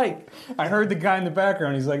a bike. I heard the guy in the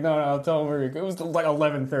background. He's like, no, I'll tell him where you're going. It was like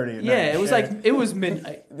 11:30. Yeah, it was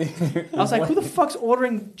midnight. I was like, who the fuck's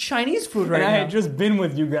ordering Chinese food right And I now? had just been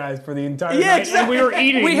with you guys for the entire Yeah, night, exactly. and we were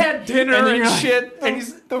eating. We had dinner And and, you're like, shit. And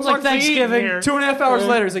he's the was like fuck's he eating Thanksgiving. here? 2.5 hours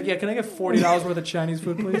later. He's like, yeah, can I get $40 worth of Chinese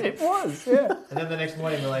food, please? It was, yeah. And then the next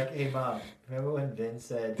morning, we're like, hey, Mom, remember when Vin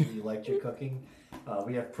said he liked your cooking?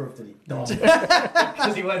 We have proof that he don't.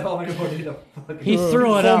 Because he went home and ordered a fucking... He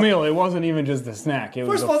threw it Full up. meal. It wasn't even just a snack. It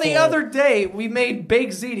was First of a all, the full- other day we made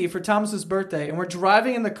baked ziti for Thomas's birthday, and we're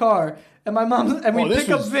driving in the car, and my mom and we this pick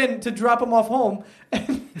up was- Vin to drop him off home,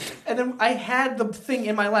 and then I had the thing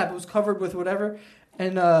in my lap. It was covered with whatever,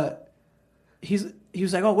 and he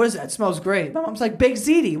was like, "Oh, what is that? It smells great." My mom's like, "Baked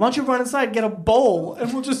ziti. Why don't you run inside and get a bowl,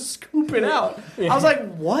 and we'll just scoop it out?" I was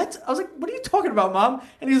like, "What?" I was like, "What are you talking about, Mom?"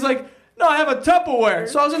 And he's like, "No, I have a Tupperware."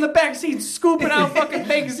 So I was in the back seat scooping out fucking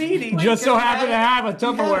baked ziti. Just so happened to have a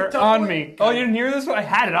Tupperware on Tupperware? me. Oh, you didn't hear this one? I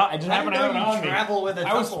had it on. I just I happened didn't to have know it you on me. travel with a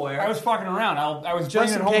Tupperware. I was fucking around. I was Just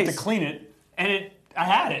bringing it in home case. to clean it, and I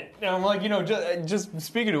had it. And I'm like, just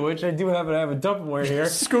speaking of which, I do happen to have a Tupperware here.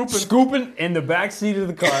 Scooping in the back seat of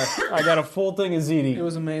the car. I got a full thing of ziti. It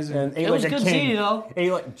was amazing. And ate It was like a good king. ziti, though.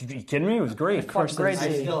 Ate like, are you kidding me? It was great. Of course, Great I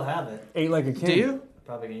ziti. still have it. Ate like a king. Do you?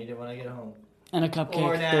 Probably gonna eat it when I get home. And a Or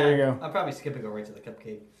cupcake. nah, There you go. I'll probably skip and go right to the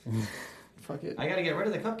cupcake. Fuck it. I gotta get rid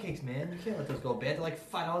of the cupcakes, man. You can't let those go bad. They're like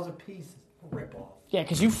 $5 a piece. Rip off. Yeah,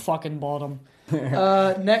 because you fucking bought them.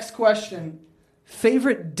 Next question.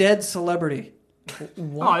 Favorite dead celebrity?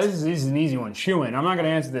 Oh, this is an easy one. Chewing. I'm not going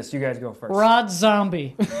to answer this. You guys go first. Rod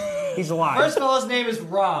Zombie. He's alive. First of all, his name is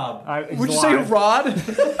Rob. Would you say Rod?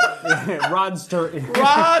 Rod Stewart.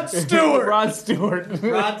 Rod Stewart. Rod Stewart.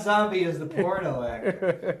 Rod Zombie is the porno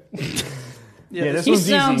actor. Yeah, this He one's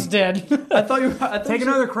sounds easy. dead. I thought you. Take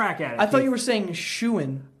another crack at it. I thought you were saying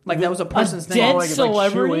Shooin', like that was a person's dead name. like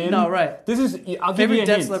celebrity? Chew-in. No, right. This is. I'll give Favorite you a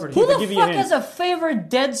dead hint. celebrity. Who I'll the give you a fuck hint. has a favorite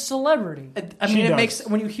dead celebrity? I mean, She it does. makes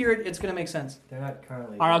when you hear it, it's gonna make sense. They're not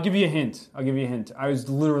currently. All right, I'll give you a hint. I was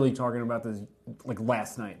literally talking about this like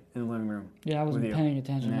last night in the living room. Yeah, I wasn't with you. paying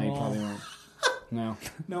attention No, at you all. probably weren't. No.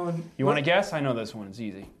 No one. You want to guess? I know this one. It's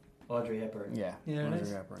easy. Audrey Hepburn. Yeah. Yeah, it Audrey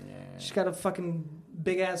is. Hepburn, yeah. She's got a fucking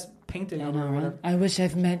big ass painting Yeah, I over know, her. right? Whatever. I wish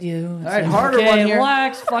I've met you. All right, harder one here.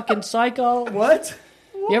 Relax, fucking psycho. What?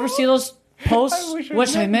 You ever see those posts? I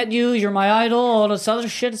Wish I met you. You're my idol. All this other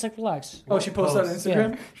shit. It's like relax. Oh, she posted on post?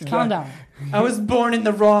 Instagram. Yeah. Calm down. I was born in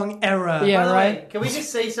the wrong era. Yeah. By the right? way, can we just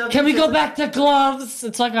say something? Can we go back to gloves?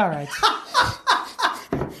 It's like all right.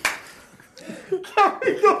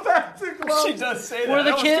 Go back to gloves. She does say that. Where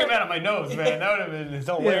the That almost kid- came out of my nose, man. That would have been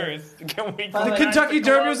hilarious. Can we? By The way, Kentucky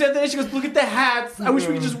Derby was the other day. She goes, "Look at the hats. I wish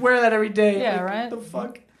we could just wear that every day." Yeah, Like, right? What the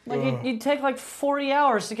fuck? Like you'd take like 40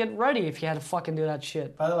 hours to get ready if you had to fucking do that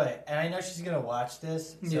shit. By the way, and I know she's gonna watch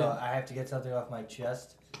this, so Yeah. I have to get something off my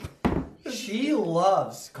chest. She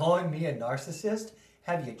loves calling me a narcissist.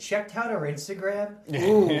 Have you checked out her Instagram?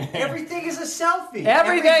 Ooh. Everything is a selfie.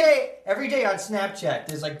 Every day. Every day on Snapchat,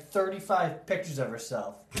 there's like 35 pictures of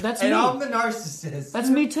herself. That's And me. I'm the narcissist. That's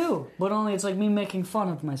me too. But only it's like me making fun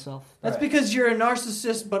of myself. That's Right. because you're a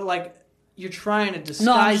narcissist, but like you're trying to disguise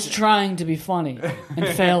No, I'm just it. trying to be funny and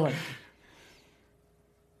failing.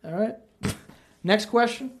 All right. Next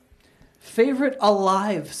question. Favorite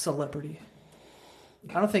alive celebrity?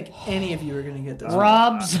 I don't think any of you are gonna get this.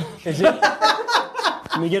 Rob's. Is it?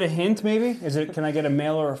 Can we get a hint, maybe? Is it? Can I get a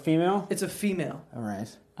male or a female? It's a female. All right.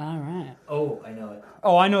 All right. Oh, I know it.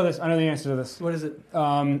 Oh, I know this. I know the answer to this. What is it?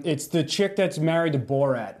 It's the chick that's married to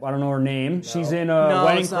Borat. I don't know her name. She's in No,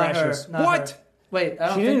 Wedding it's not her. Crashers. Not what? her. Wait, I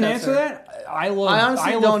don't She think didn't that's answer her. that. I love. I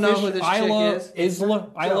honestly Isla don't know Fish, who this Isla, chick is. Isla.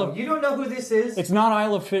 Joe, you don't know who this is? It's not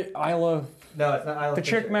Isla. Isla. No, it's not Isla The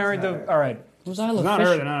Fisher. chick married It's not the. her. All right. Who's It's Isla not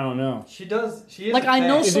Fisher? her. Then I don't know. She does. She is Like a I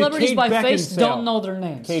know fan. Is it celebrities Kate by face, Beckinsale? don't know their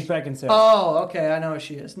names. Kate Beckinsale. Oh, okay. I know who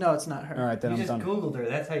she is. No, it's not her. All right, then You I'm just done. Googled her.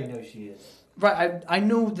 That's how you know she is. Right. I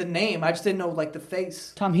knew the name. I just didn't know like the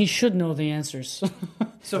face. Tom, he should know the answers.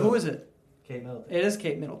 So who is it? Kate Middleton. It is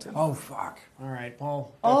Kate Middleton. Oh fuck. All right.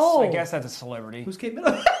 Well. Oh. I guess that's a celebrity. Who's Kate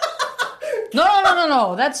Middleton?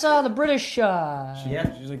 No. That's the British. Yeah.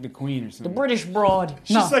 She's like the queen or The something. British broad.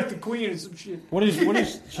 She's No. like the queen or some shit. What is?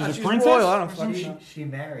 She's a She's princess. royal. I don't fucking She, know. she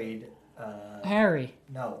married. Harry.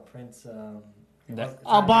 No, Prince. That-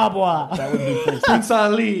 Alibaba. That would be Prince. Prince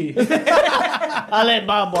Ali.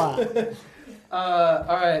 Alibaba. All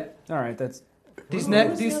right. All right. That's These Who next.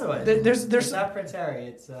 was These the other one? there's It's not Prince Harry.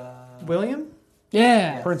 It's William.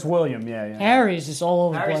 Yeah. Prince William. Yeah. Harry's just all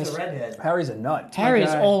over the Harry's place. the redhead. Harry's a nut. Harry's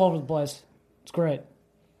guy. all over the place. It's great.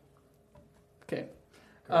 Okay.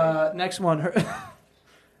 Next one.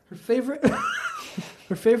 Her favorite.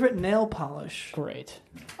 Her favorite nail polish. Great.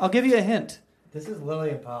 I'll give you a hint. This is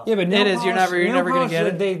Lillian Powell. Yeah, but nail It is, you're polish- never nail gonna polish,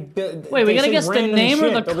 get it. Wait, we gotta say guess the random name or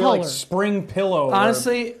shit. the They'll be like color? spring pillow. or-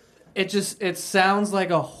 Honestly, it sounds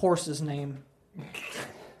like a horse's name.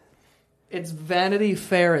 It's Vanity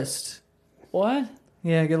Fairest. What?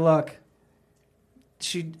 Yeah, good luck.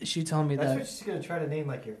 She told me That's that. what she's gonna try to name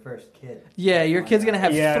like your first kid. Yeah, your kid's gonna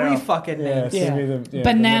have Yeah, I 3 know. fucking Yeah, names. it's Yeah. gonna be the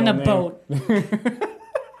Banana middle name. boat.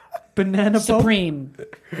 Banana boat. Supreme.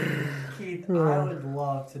 Keith, I would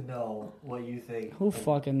love to know what you think. Who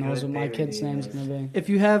fucking knows good what my baby kid's name name's is. gonna be? If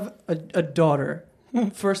you have a daughter,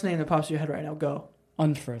 first name that pops in your head right now, go.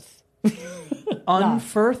 Unfirth.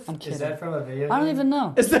 Unfirth. I'm Is kidding. that from a video? I don't game? even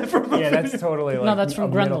know. Is that from? Yeah, that's totally like. No, that's from a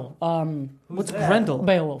Grendel. Who's What's that? Grendel?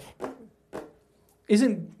 Beowulf.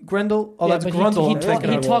 Isn't Grendel? Oh, Yeah, that's but Grundle. He, I'm he,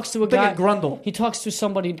 thinking he of. talks to a I'm thinking guy. Grundle. He talks to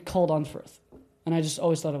somebody called Unfirth, and I just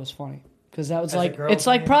always thought it was funny because that was As a like girl's it's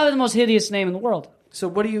like name? probably the most hideous name in the world. So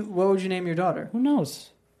what would you name your daughter? Who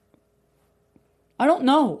knows? I don't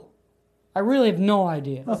know. I really have no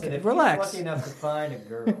idea. Listen, Okay, if relax. he's lucky enough to find a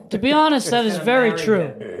girl, To be honest, that is gonna very marry true.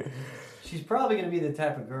 him, she's probably going to be the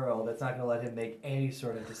type of girl that's not going to let him make any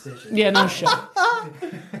sort of decision. Yeah, no shit.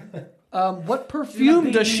 What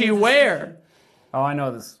perfume does she wear? Oh, I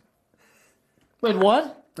know this. Wait,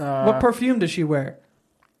 what? What perfume does she wear?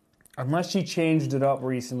 Unless she changed it up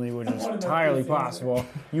recently, which is entirely possible.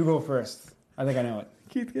 You go first. I think I know it.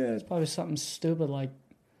 Keith, Probably something stupid like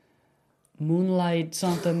Moonlight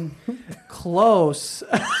something. Close.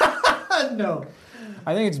 No.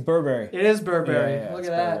 I think it's Burberry. It is Burberry. Yeah, Look it's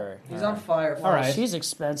at that. Burberry. He's All on right. fire. All right. She's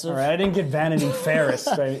expensive. All right, I didn't get Vanity Ferris.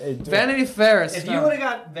 Vanity Ferris. If you no. would have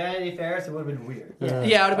got Vanity Ferris, it would have been weird. Yeah, I would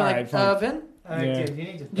have been All like, right, fine. Vin? Yeah. Dude, you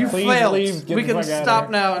need to. You Please failed. leave, get We the can fuck outta stop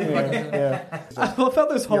here. now. And Yeah. I love how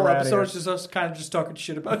this whole You're outta episode here. is just us kind of just talking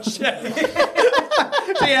shit about shit.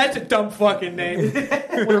 Yeah, it's a dumb fucking name. With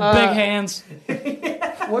her big hands.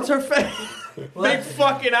 What's her face? Well, Big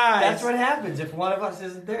fucking eyes. That's what happens if one of us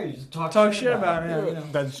isn't there. You just talk shit about it. Yeah,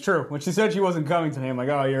 That's true. When she said she wasn't coming today, I'm like,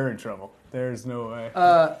 oh, you're in trouble. There's no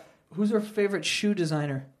way. Who's her favorite shoe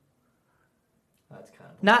designer? That's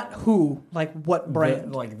kind of Not who, like what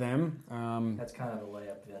brand? Like them. That's kind of a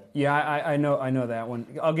layup then. Yeah, I know that one.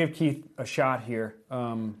 I'll give Keith a shot here.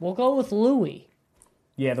 We'll go with Louis.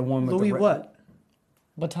 Yeah, the one with Louis the what?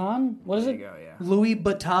 Baton? What is There it? you go, yeah. Louis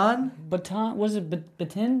Vuitton? Baton? Was it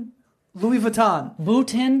Batin? Louis Vuitton.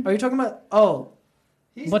 Boutin? Are you talking about? Oh,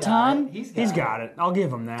 He's Baton? got it. He's got it. I'll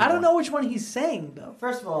give him that. I don't one. know which one he's saying though.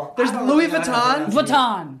 First of all, There's I don't Louis think I know Vuitton. that.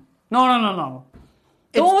 Vuitton. No.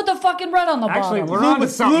 The one with the fucking red on the Actually, bottom. we're on to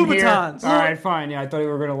something here. Louboutins. All right, fine. Yeah, I thought you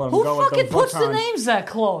were going to let him Who go with fucking the puts the Vuittons. names that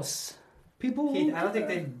close? People. Keith, I don't think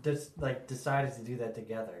they just decided to do that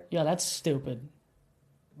together. Yeah, that's stupid.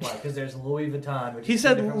 Why? Because there's Louis Vuitton. Which He is two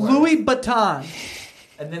said different Louis words. Vuitton,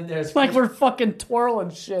 and then there's Like we're fucking twirling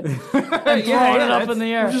shit and throwing yeah, it up in the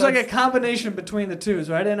air. which is like a combination between the two.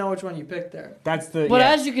 So I didn't know which one you picked there. That's the. But yeah.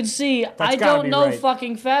 as you can see, I gotta don't be know right.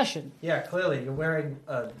 fucking fashion. Yeah, clearly you're wearing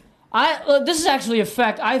a. This is actually a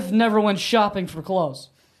fact. I've never went shopping for clothes,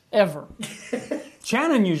 ever,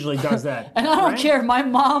 Shannon usually does that. and I don't right? care. My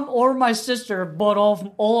mom or my sister bought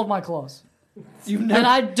all of my clothes, You've and never.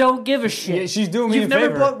 I don't give a shit. Yeah, she's doing me You've a never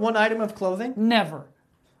favor. bought one item of clothing. Never,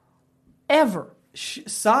 ever.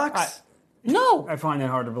 Socks. No, I find that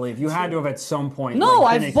hard to believe. You had to have at some point. no.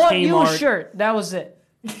 like, been I at bought you a Kmart. shirt. That was it.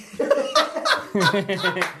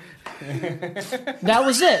 That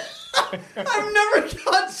was it. I've never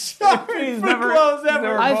gone shopping He's for never- clothes he's ever.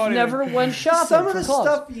 never- I've bought never went shopping Some of for the clothes.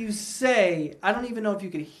 stuff you say, I don't even know if you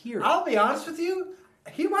could hear it. I'll be honest with you.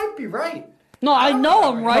 He might be right. No, I know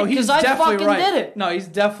I'm No, right he's because I definitely fucking right. did it. No, he's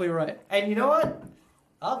definitely right. And you know what?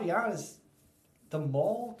 I'll be honest. The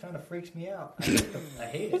mall kind of freaks me out. I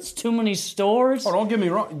hate it. It's too many stores. Oh, don't get me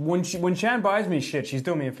wrong. When Shan buys me shit, she's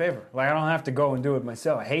doing me a favor. Like I don't have to go and do it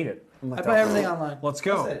myself. I hate it. I'm like, I buy everything online. Let's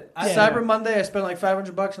go. Listen, Cyber Monday, I spend like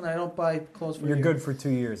 $500 and I don't buy clothes for You're you. good for 2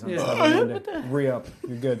 years. Yeah. Re-up.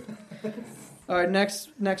 You're good. All right, next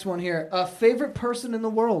one here. Favorite person in the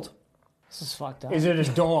world? This is fucked up. Is it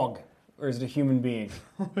a dog or is it a human being?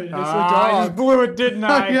 It's I just blew it, didn't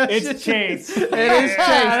I? Yes, It's it is. Chase. It is Chase.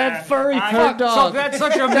 that furry fuck So dog. that's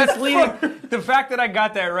such a misleading. The fact that I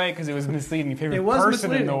got that right because it was misleading. Favorite It was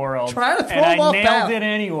person misleading. in the world. Trying to throw and him I off nailed path. it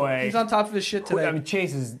anyway. He's on top of his shit today. I mean,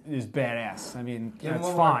 Chase is badass. I mean, Give him that's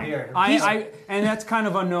one more fine. beer. And that's kind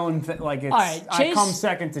of unknown. Like it's, All right, I Chase- come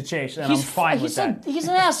second to Chase, and I'm fine with that. He's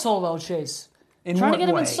an asshole though, Chase. In Trying to what get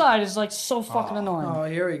him way? inside is like so fucking annoying. Oh,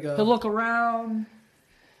 here we He'll go. look around.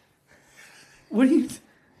 What do you?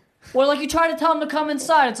 Or like you try to tell him to come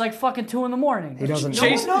inside, it's like fucking 2 a.m. He doesn't. No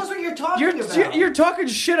one knows what you're talking about. You're talking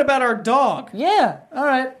shit about our dog. Yeah, All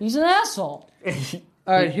right. he's an asshole.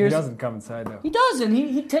 All right, He here's. doesn't come inside though. He doesn't.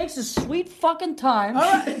 He takes his sweet fucking time. All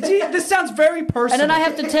right, gee, this sounds very personal. And then I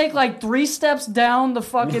have to take like 3 steps down the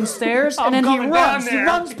fucking stairs, and then he coming down runs. He there.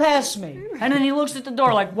 runs past me, and then he looks at the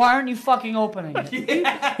door like, "Why aren't you fucking opening it?"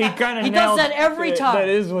 He kind of He does that every time. That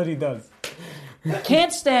is what he does.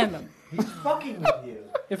 Can't stand him. He's fucking with you.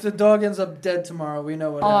 If the dog ends up dead tomorrow, we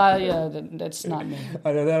know what Oh happened. yeah, that's not me.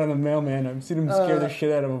 I know that on the mailman. I've seen him scare the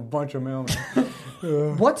shit out of a bunch of mailmen.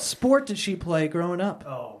 What sport did she play growing up?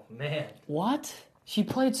 Oh man. What? She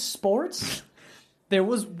played sports? There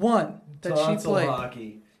was one that she Tonsil played.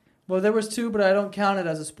 hockey. Well, there was 2, but I don't count it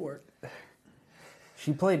as a sport.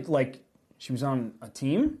 She played like she was on a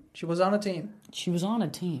team. She was on a team. She was on a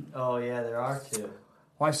team. Oh yeah, there are 2.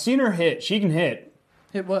 Well, I've seen her hit. She can hit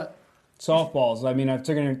Hit what? softballs. I mean, I've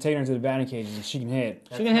taken her to the batting cages, and she can hit.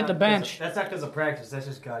 She can hit the bench. That's not because of practice. That's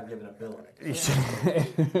just God-given ability.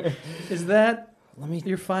 Is that Let me.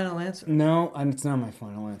 your final answer? No, it's not my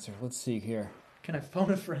final answer. Let's see here. Can I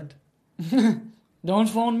phone a friend? Don't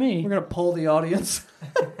phone me. We're gonna poll the audience.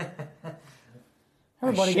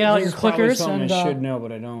 Everybody I get out this your is probably clickers something and I should know,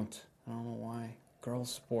 but I don't. I don't know why.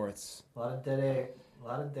 Girls sports. A lot of dead air. A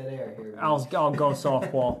lot of dead air here. I'll go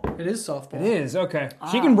softball. It is softball. It is okay.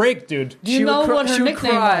 She can rake, dude. Do you She would know cry- what her she would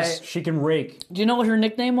nickname cry. was? She can rake. Do you know what her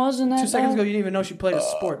nickname was in that? 2 seconds ago, you didn't even know she played a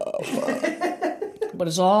sport. but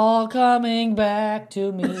it's all coming back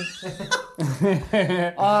to me. You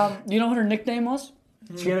know what her nickname was?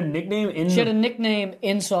 She had a nickname in. She had a nickname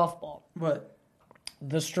in softball. What?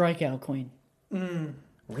 The strikeout queen.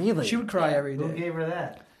 Really? She would cry every Who day. gave her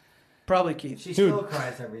that? Probably Keith. She Dude. still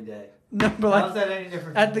cries every day. No, but How's like that any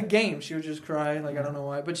different? at the game, she would just cry. Like I don't know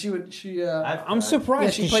why, but she would. I'm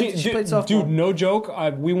surprised. Yeah, she played softball. Dude, no joke.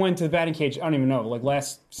 We went to the batting cage. I don't even know, like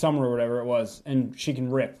last summer or whatever it was, and she can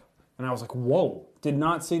rip. And I was like, whoa! Did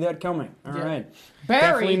not see that coming. All right, Barry.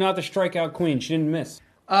 definitely not the strikeout queen. She didn't miss.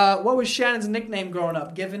 What was Shannon's nickname growing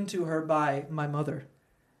up, given to her by my mother?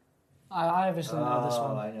 I obviously know this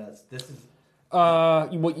one. I know. This is.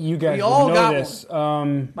 What you guys We all know got this?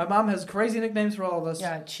 My mom has crazy nicknames for all of us.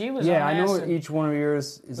 Yeah, she was. Yeah, on I know acid each one of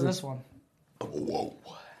yours is for this one.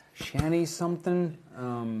 Shanny something.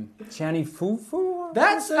 Shanny Fufu.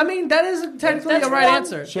 That's. I mean, that is technically That's a right one.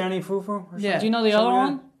 answer. Shanny Fufu. Yeah. Do you know the other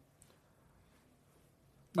one?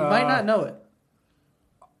 You might not know it.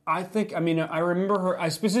 I think. I mean, I remember her. I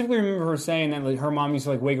specifically remember her saying that like her mom used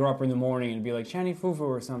to like wake her up in the morning and be like Shanny Fufu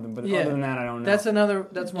or something. But Yeah. other than that, I don't know. That's another.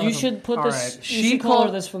 That's one. You of them. should put All this. right. You She should call her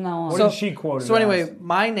called- this from now on. What So- did she quote? So anyway,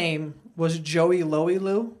 my name was Joey Loey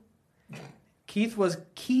Lou. Keith was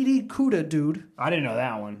Keedy Cuda Dude. I didn't know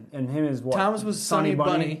that one. And him is what? Thomas was Sunny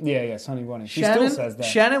Bunny. Yeah, Sunny Bunny. She Shannon, still says that.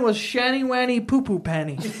 Shannon was Shanny Wanny Poo Poo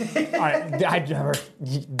Panny. I never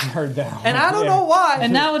heard that one. And I don't Yeah. know why.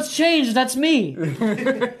 And now it's changed. That's me.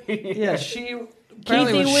 Yeah, she apparently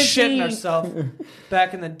Keithy was Withy. shitting herself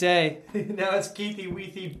back in the day. Now it's Keithy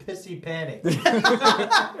Weethy Pissy Panic.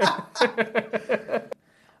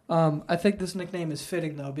 I think this nickname is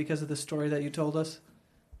fitting though because of the story that you told us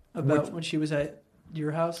about when she was at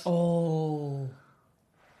your house. Oh.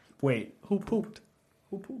 Wait. Who pooped?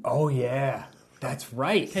 Who pooped? Oh, yeah. That's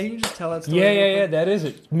right. Can you just tell that story? Yeah, real yeah, yeah. quick? That is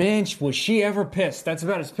it. Man, was she ever pissed? That's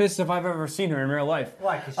about as pissed as I've ever seen her in real life.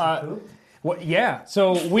 Why? Because she pooped? What? Yeah.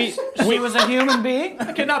 So we She was a human being?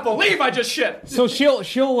 I cannot believe I just shit. So she'll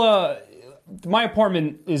my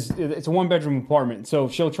apartment it's a 1-bedroom apartment, so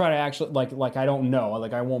she'll try to actually like I don't know,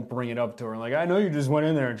 like I won't bring it up to her. Like I know you just went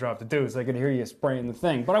in there and dropped a deuce. I could hear you spraying the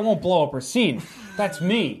thing, but I won't blow up her scene. That's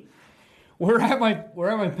me. We're at my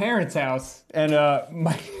parents' house, and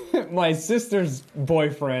my sister's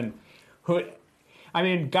boyfriend, who, I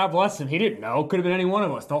mean, God bless him, he didn't know. Could have been any one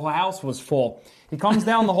of us. The whole house was full. He comes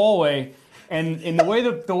down the hallway. And in the way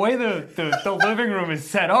the living room is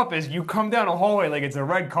set up is you come down a hallway like it's a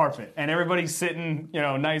red carpet, and everybody's sitting,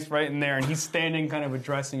 nice right in there, and he's standing kind of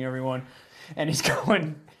addressing everyone, and he's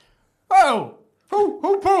going, "Oh,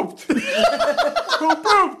 who pooped? Who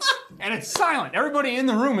pooped?" And it's silent. Everybody in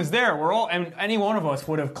the room is there. And any one of us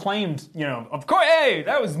would have claimed, of course, hey,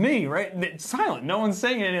 that was me, right? And it's silent. No one's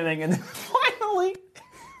saying anything, and then finally.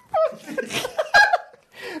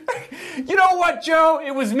 You know what, Joe?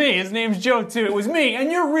 It was me. His name's Joe, too. It was me.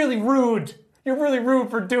 And you're really rude. You're really rude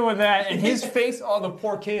for doing that. And his face, oh, the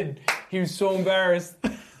poor kid. He was so embarrassed.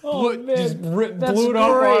 Oh, man. Just blew That's it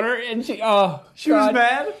up great. on her. And she was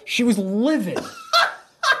mad? She was livid.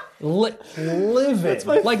 Livid.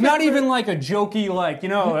 Like, not even like a jokey,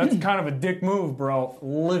 that's kind of a dick move, bro.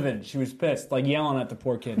 Livid. She was pissed, like yelling at the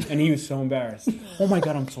poor kid. And he was so embarrassed. Oh my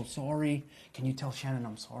God, I'm so sorry. Can you tell Shannon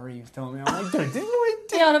I'm sorry? He was telling me. I'm like, dude,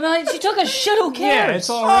 Yeah, I mean, she took a shit. Who cares? yeah, it's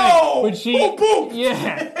all right. Oh, But she,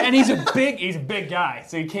 yeah, and he's a big guy.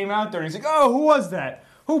 So he came out there and he's like, "Oh, who was that?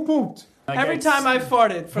 Who pooped?" Like, Every time I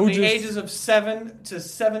farted from Who the just- ages of 7 to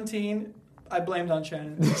 17, I blamed on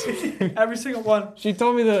Shannon. Every single one. she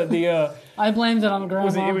told me the I blamed it on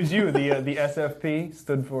grandma. it was you the SFP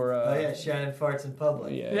stood for Oh yeah, Shannon farts in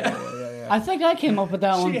public. yeah. I think I came up with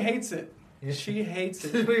that She one. hates it. She hates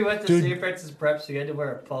it. We went to Dude. St. Francis Prep, so you had to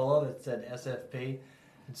wear a polo that said SFP,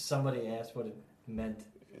 and somebody asked what it meant.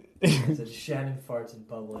 It said Shannon farts in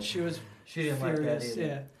public. She was She didn't like that furious. either.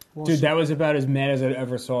 Yeah. Dude, that was about as mad as I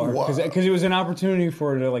ever saw her because it was an opportunity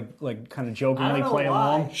for her to like kind of I jokingly don't know play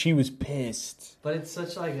why. along. She was pissed. But it's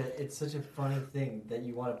such a funny thing that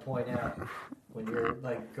you want to point out when your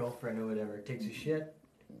girlfriend or whatever takes a shit.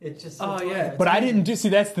 It's just so Oh, funny. yeah. But I didn't do. See,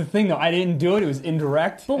 that's the thing, though. I didn't do it. It was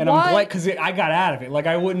indirect, But and why- I'm glad because I got out of it. Like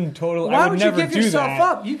I wouldn't totally. Why I would would you never give do yourself that.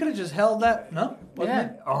 up? You could have just held that. No? Wasn't Yeah.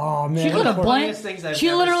 it? Oh man, She could have funniest blamed. things I've She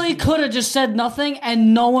ever literally seen. could have just said nothing,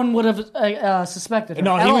 and no one would have suspected her.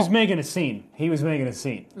 No, at he all. was making a scene. He was making a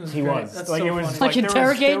scene. He great. was. That's like so it was funny. Like there was-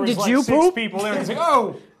 interrogating, there was did like you 6 poop? people there. He's like,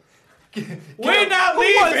 oh. We're not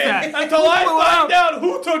leaving until I find out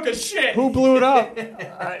who took a shit. Who blew it up?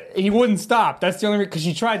 He wouldn't stop. That's the only reason, because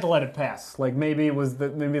she tried to let it pass. Like maybe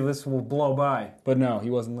this will blow by, but no, he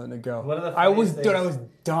wasn't letting it go. One of the I was funniest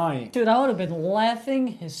dying. Dude, I would have been laughing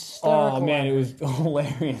hysterical. Oh man, it was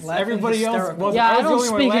hilarious. Laughing Everybody else hysterical. was. Yeah, I I was the don't only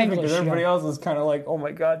one speak laughing English, because everybody yeah. else was kind of like, "Oh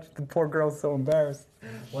my god, the poor girl's so embarrassed."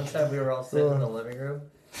 One time we were all sitting in the living room,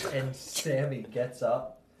 and Sammy gets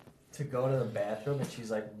up to go to the bathroom, and she's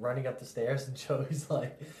like running up the stairs, and Joey's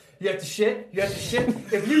like, "You have to shit? You have to shit?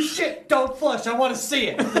 If you shit, don't flush. I want to see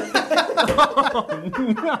it."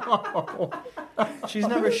 No. She's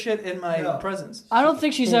never shit in my No. presence. I don't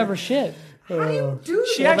think she's ever shit. How do you do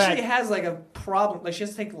She that? actually has like a problem. Like she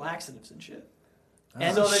has to take laxatives and shit.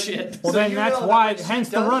 And So that- shit. Well, So then you that's know why. that when Hence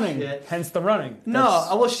she the does running. shit- Hence the running. No,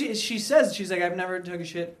 That's- well, she says she's like I've never took a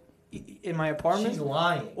shit in my apartment She's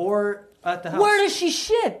lying. or at the house. Where does she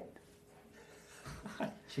shit?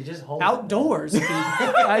 She just holds Outdoors.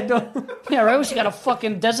 I don't. Yeah, right? She got a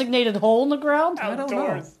fucking designated hole in the ground? I don't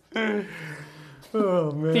know.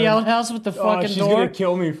 Oh man. The outhouse with the fucking she's door? gonna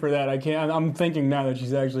kill me for that. I can't. I'm thinking now that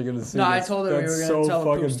she's actually gonna see. No, I this. told her we That's were so gonna tell a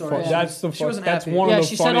poop fucking story. fun- Yeah. That's the She fuck. wasn't That's happy. one Yeah, of the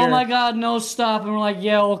she funnier. said, "Oh my god, no, stop." And we're like,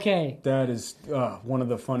 "Yeah, okay." That is one of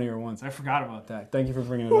the funnier ones. I forgot about that. Thank you for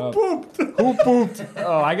bringing it up. Who pooped?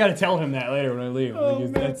 Oh, I gotta tell him that later when I leave.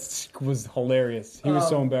 That was hilarious. He was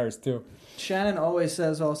so embarrassed too. Shannon always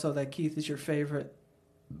says also that Keith is your favorite.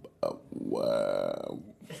 Wow.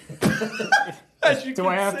 As you Do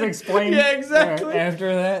can I have see. to explain? Yeah, exactly.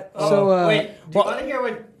 After that. So, Wait, do you well- want to hear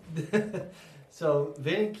what? So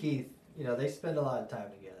Vin and Keith, they spend a lot of time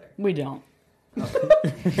together. We don't.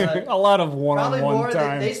 But a lot of probably one-on-one more.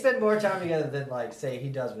 time. They spend more time together than like say he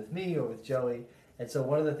does with me or with Joey. And so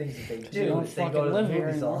one of the things that they do don't is they fucking go to the live here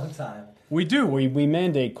movies all anymore. the time. We do. We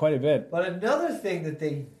mandate quite a bit. But another thing that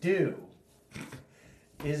they do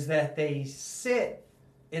is that they sit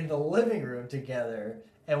in the living room together,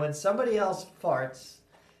 and when somebody else farts,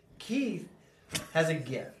 Keith has a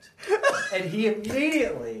gift, and he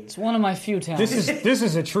immediately It's one of my few talents. This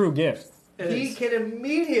is a true gift, he can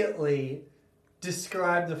immediately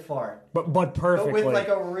describe the fart, but but perfectly. with like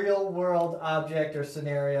a real world object or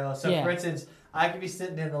scenario. So, Yeah. for instance, I could be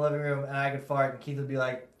sitting in the living room and I could fart, and Keith would be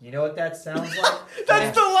like, "You know what that sounds like?"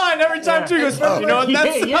 That's the line every time Yeah. too. He goes, you know what that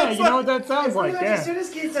sounds yeah, you know like? what that sounds like. Pretty much As Yeah. soon as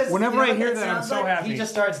Keith says, Whenever "You know I what hear that that, I'm sounds so like," happy. He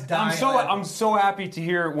just starts dying. I'm so happy to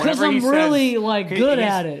hear Because whenever he I'm says. really like good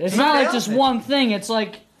he's- at it. It's he's not good like at just it. one thing. It's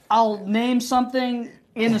like I'll name something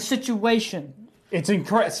in a situation. It's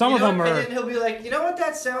incredible. Some You of know, them and are. then he'll be like, "You know what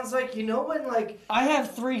that sounds like? You know when like I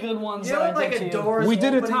have 3 good ones. you know when like a door is We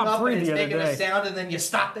did a opening top up 3 and it's the other making day. a sound and then you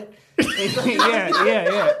stop it."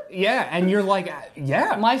 yeah, and you're like,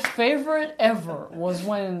 yeah. My favorite ever was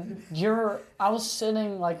when I was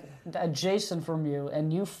sitting like adjacent from you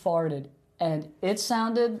and you farted and it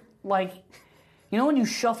sounded like, you know when you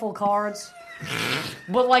shuffle cards?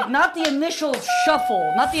 But like not the initial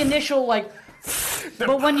shuffle, not the initial like,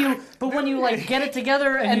 but when you like get it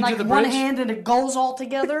together and you do like the one bridge? hand and it goes all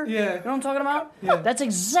together. Yeah. You know what I'm talking about? Yeah. That's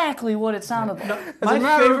exactly what it sounded like. My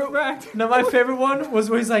matter of favorite, fact. no, my favorite one was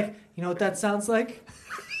where he's like, you know what that sounds like?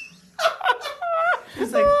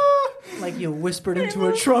 He's like you whispered into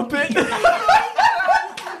a trumpet.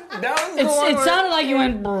 That was the one It where sounded like you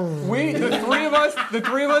went. the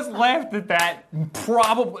three of us laughed at that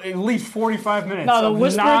probably at least 45 minutes. No, the of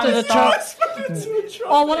whisper to the nonstop-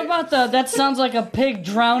 Oh, what about that sounds like a pig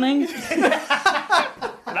drowning?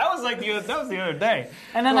 That was the other day.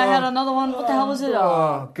 And then I had another one. What the hell was it?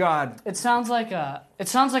 Oh God. It sounds like a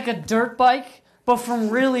dirt bike, but from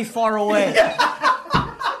really far away.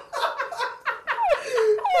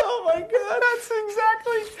 Oh my God, that's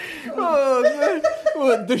exactly. Oh man.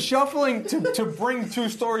 Well, the shuffling to bring 2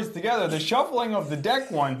 stories together. The shuffling of the deck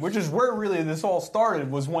one, which is where really this all started,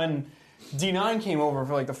 was when D9 came over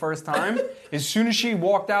for like the first time. As soon as she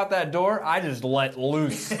walked out that door, I just let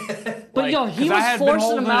loose. But yo, he was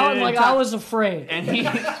forcing him out, and like I was afraid. And he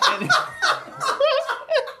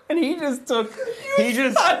and he just took. He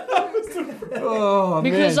just. Oh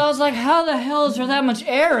Because man. I was like, how the hell is there that much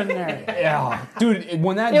air in there? Yeah, dude.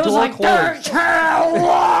 When that It was door like, closed.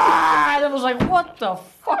 and it was like, what the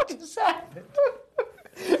fuck is that?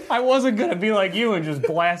 I wasn't gonna be like you and just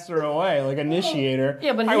blast her away like Initiator.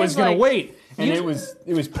 Yeah, but I was he's gonna like- wait, and you- it was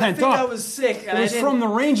I pent think I up. was sick. And It was I didn't, from the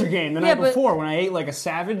Ranger game the Yeah, night but- before when I ate like a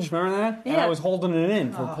savage. Remember that? And Yeah. I was holding it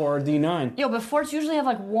in for poor D9. Yo, but forts usually have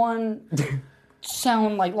like one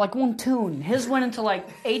sound, like one tune. His went into like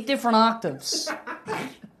 8 different octaves.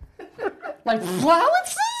 Like,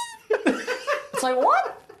 what? It's like,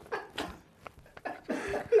 what?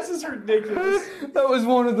 This is is ridiculous. That was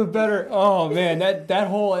one of the better. Oh man, that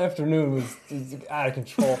whole afternoon was out of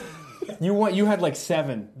control. You had like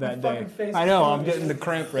 7 that day. I know. I'm getting the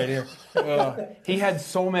cramp right here. He had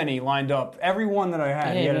so many lined up. Every one that I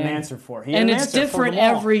had, he had an answer for. And it's different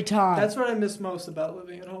every time. That's what I miss most about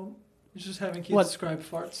living at home. It's just having Keith describe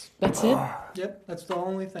farts. That's it? Yep, that's the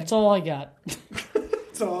only thing. That's all I got.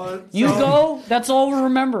 You go, that's all we're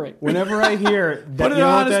remembering. Whenever I hear that, put it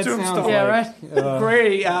on his tombstone. Yeah, right?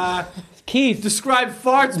 Grady, Keith. describe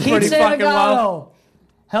farts Keith pretty fucking well.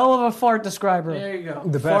 Hell of a fart describer. There you go.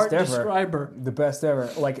 The fart best ever. Describer. The best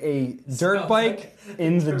ever. Like a dirt bike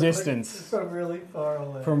in the distance. From really far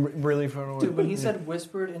away. From really far away. Dude, when he said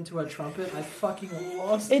whispered into a trumpet, I fucking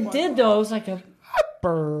lost It my did, mind. though. It was like a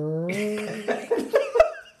bird.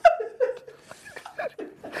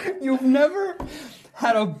 You've never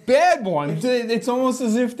had a bad one. It's almost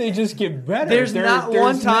as if they just get better. There's not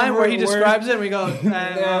one time where he describes it and we go,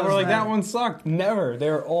 yeah, we're like, that one sucked. Never.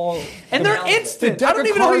 They're all... And they're instant. I don't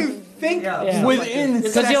even know who you think. Yeah. Within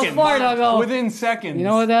Because seconds. he'll fart, I'll go, Within seconds. you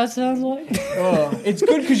know what that sounds like? It's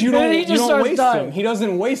good because you Then he don't, just starts waste dying. them. He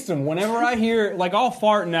doesn't waste them. Whenever I hear... Like, I'll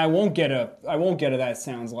fart and I won't get a that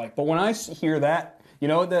sounds like. But when I hear that, you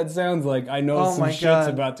know what that sounds like? I know some shit's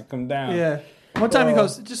about to come down. Yeah. One time he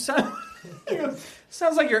goes, it just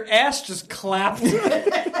sounds like your ass just clapped.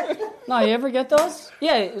 No, you ever get those?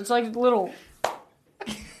 Yeah, it's like little...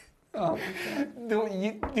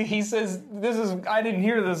 He says, I didn't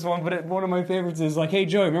hear this one, but one of my favorites is like, hey,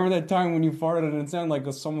 Joey, remember that time when you farted and it sounded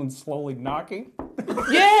like someone slowly knocking?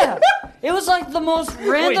 Yeah! It was like the most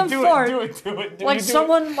random fart. Do it. Like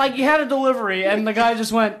someone, like you had a delivery and the guy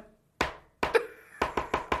just went...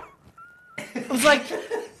 It was like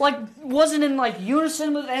wasn't in like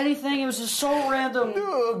unison with anything. It was just so random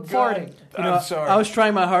farting. I'm sorry. I was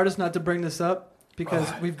trying my hardest not to bring this up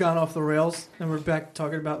because we've gone off the rails and we're back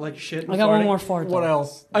talking about like shit. And I got farting. one more fart. What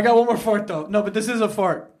else? I got one more fart though. No, but this is a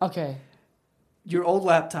fart. Okay. Your old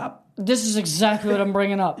laptop. This is exactly what I'm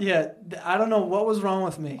bringing up. Yeah, I don't know what was wrong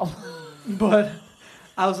with me, but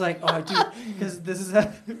I was like, oh, dude, because this is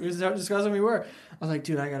how we started discussing we were. I was like,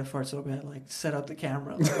 dude, I got to fart so bad. Like, set up the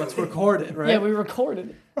camera. Like, let's record it, right? Yeah, we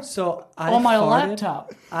recorded it. So on my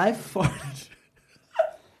laptop. I farted.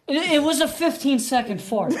 It was a 15-second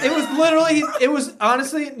fart. It was literally,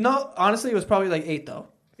 honestly, it was probably like 8 though.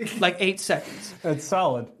 Like 8 seconds. That's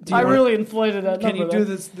solid. I really inflated that Can number. you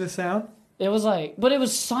do the sound? It was like, but it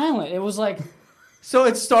was silent. It was like... So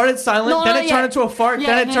it started silent, then it turned into a fart,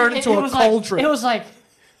 then it turned into a cauldron. It was like...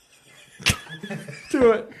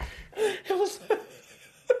 Do it. It was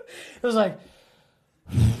like...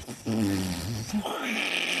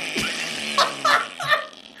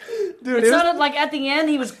 Dude, It sounded like at the end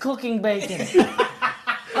he was cooking bacon.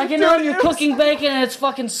 Like, you know, you're cooking bacon and it's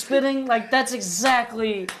fucking spitting. Like, that's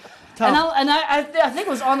exactly... And I think it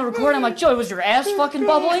was on the recording. I'm like, Joey, was your ass fucking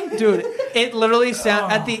bubbling? Dude, it literally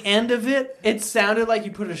sounded, at the end of it, it sounded like you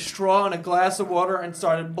put a straw in a glass of water and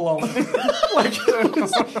started blowing. Like,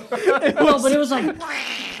 No, but it was like...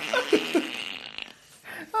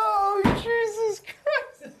 Oh, Jesus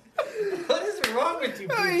Christ. What is wrong with you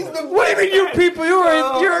people? what do you mean, you people? You're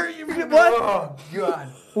what? Oh, God.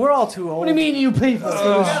 We're all too old. What do you mean, you people? You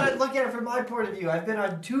gotta look at it from my point of view. I've been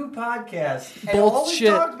on 2 podcasts, and all we Shit.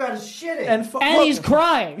 talked about is shitting. And He's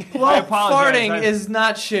crying. well, apologize. farting is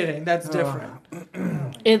not shitting. That's different.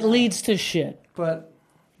 It leads to shit. But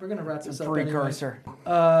we're gonna wrap this up Precursor.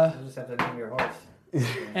 You'll just have to name your horse.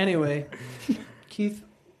 Anyway, Keith,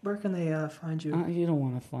 where can they find you? You don't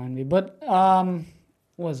want to find me, but what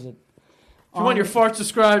was it? If you want your farts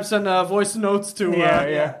described, send voice notes to.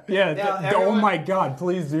 Yeah. Now, Oh everyone- my God!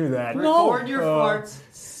 Please do that. Record your farts.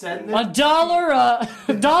 Send them.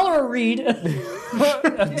 $1 a read.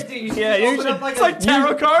 Yeah, you should- like It's like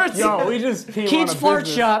tarot cards. Yo, we just came Keith's on a Fart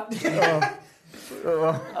business. Shop.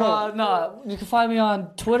 No, you can find me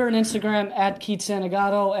on Twitter and Instagram at Keith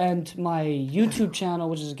Santagato, and my YouTube channel,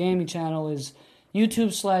 which is a gaming channel, is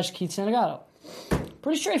YouTube/Keith Santagato.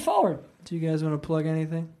 Pretty straightforward. Do you guys want to plug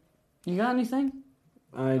anything? You got anything?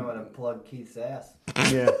 I'm gonna plug Keith's ass.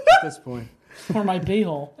 Yeah, at this point. Or my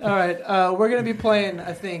beehole? All right, we're gonna be playing,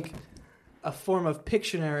 I think, a form of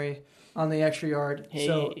Pictionary on the Extra Yard. Hey.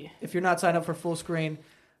 So if you're not signed up for Full Screen,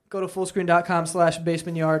 go to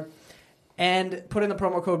fullscreen.com/basementyard and put in the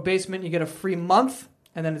promo code basement. You get a free month,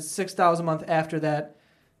 and then it's $6 a month after that.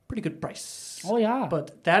 Pretty good price. Oh, yeah.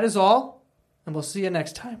 But that is all, and we'll see you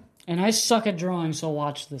next time. And I suck at drawing, so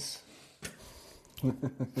watch this.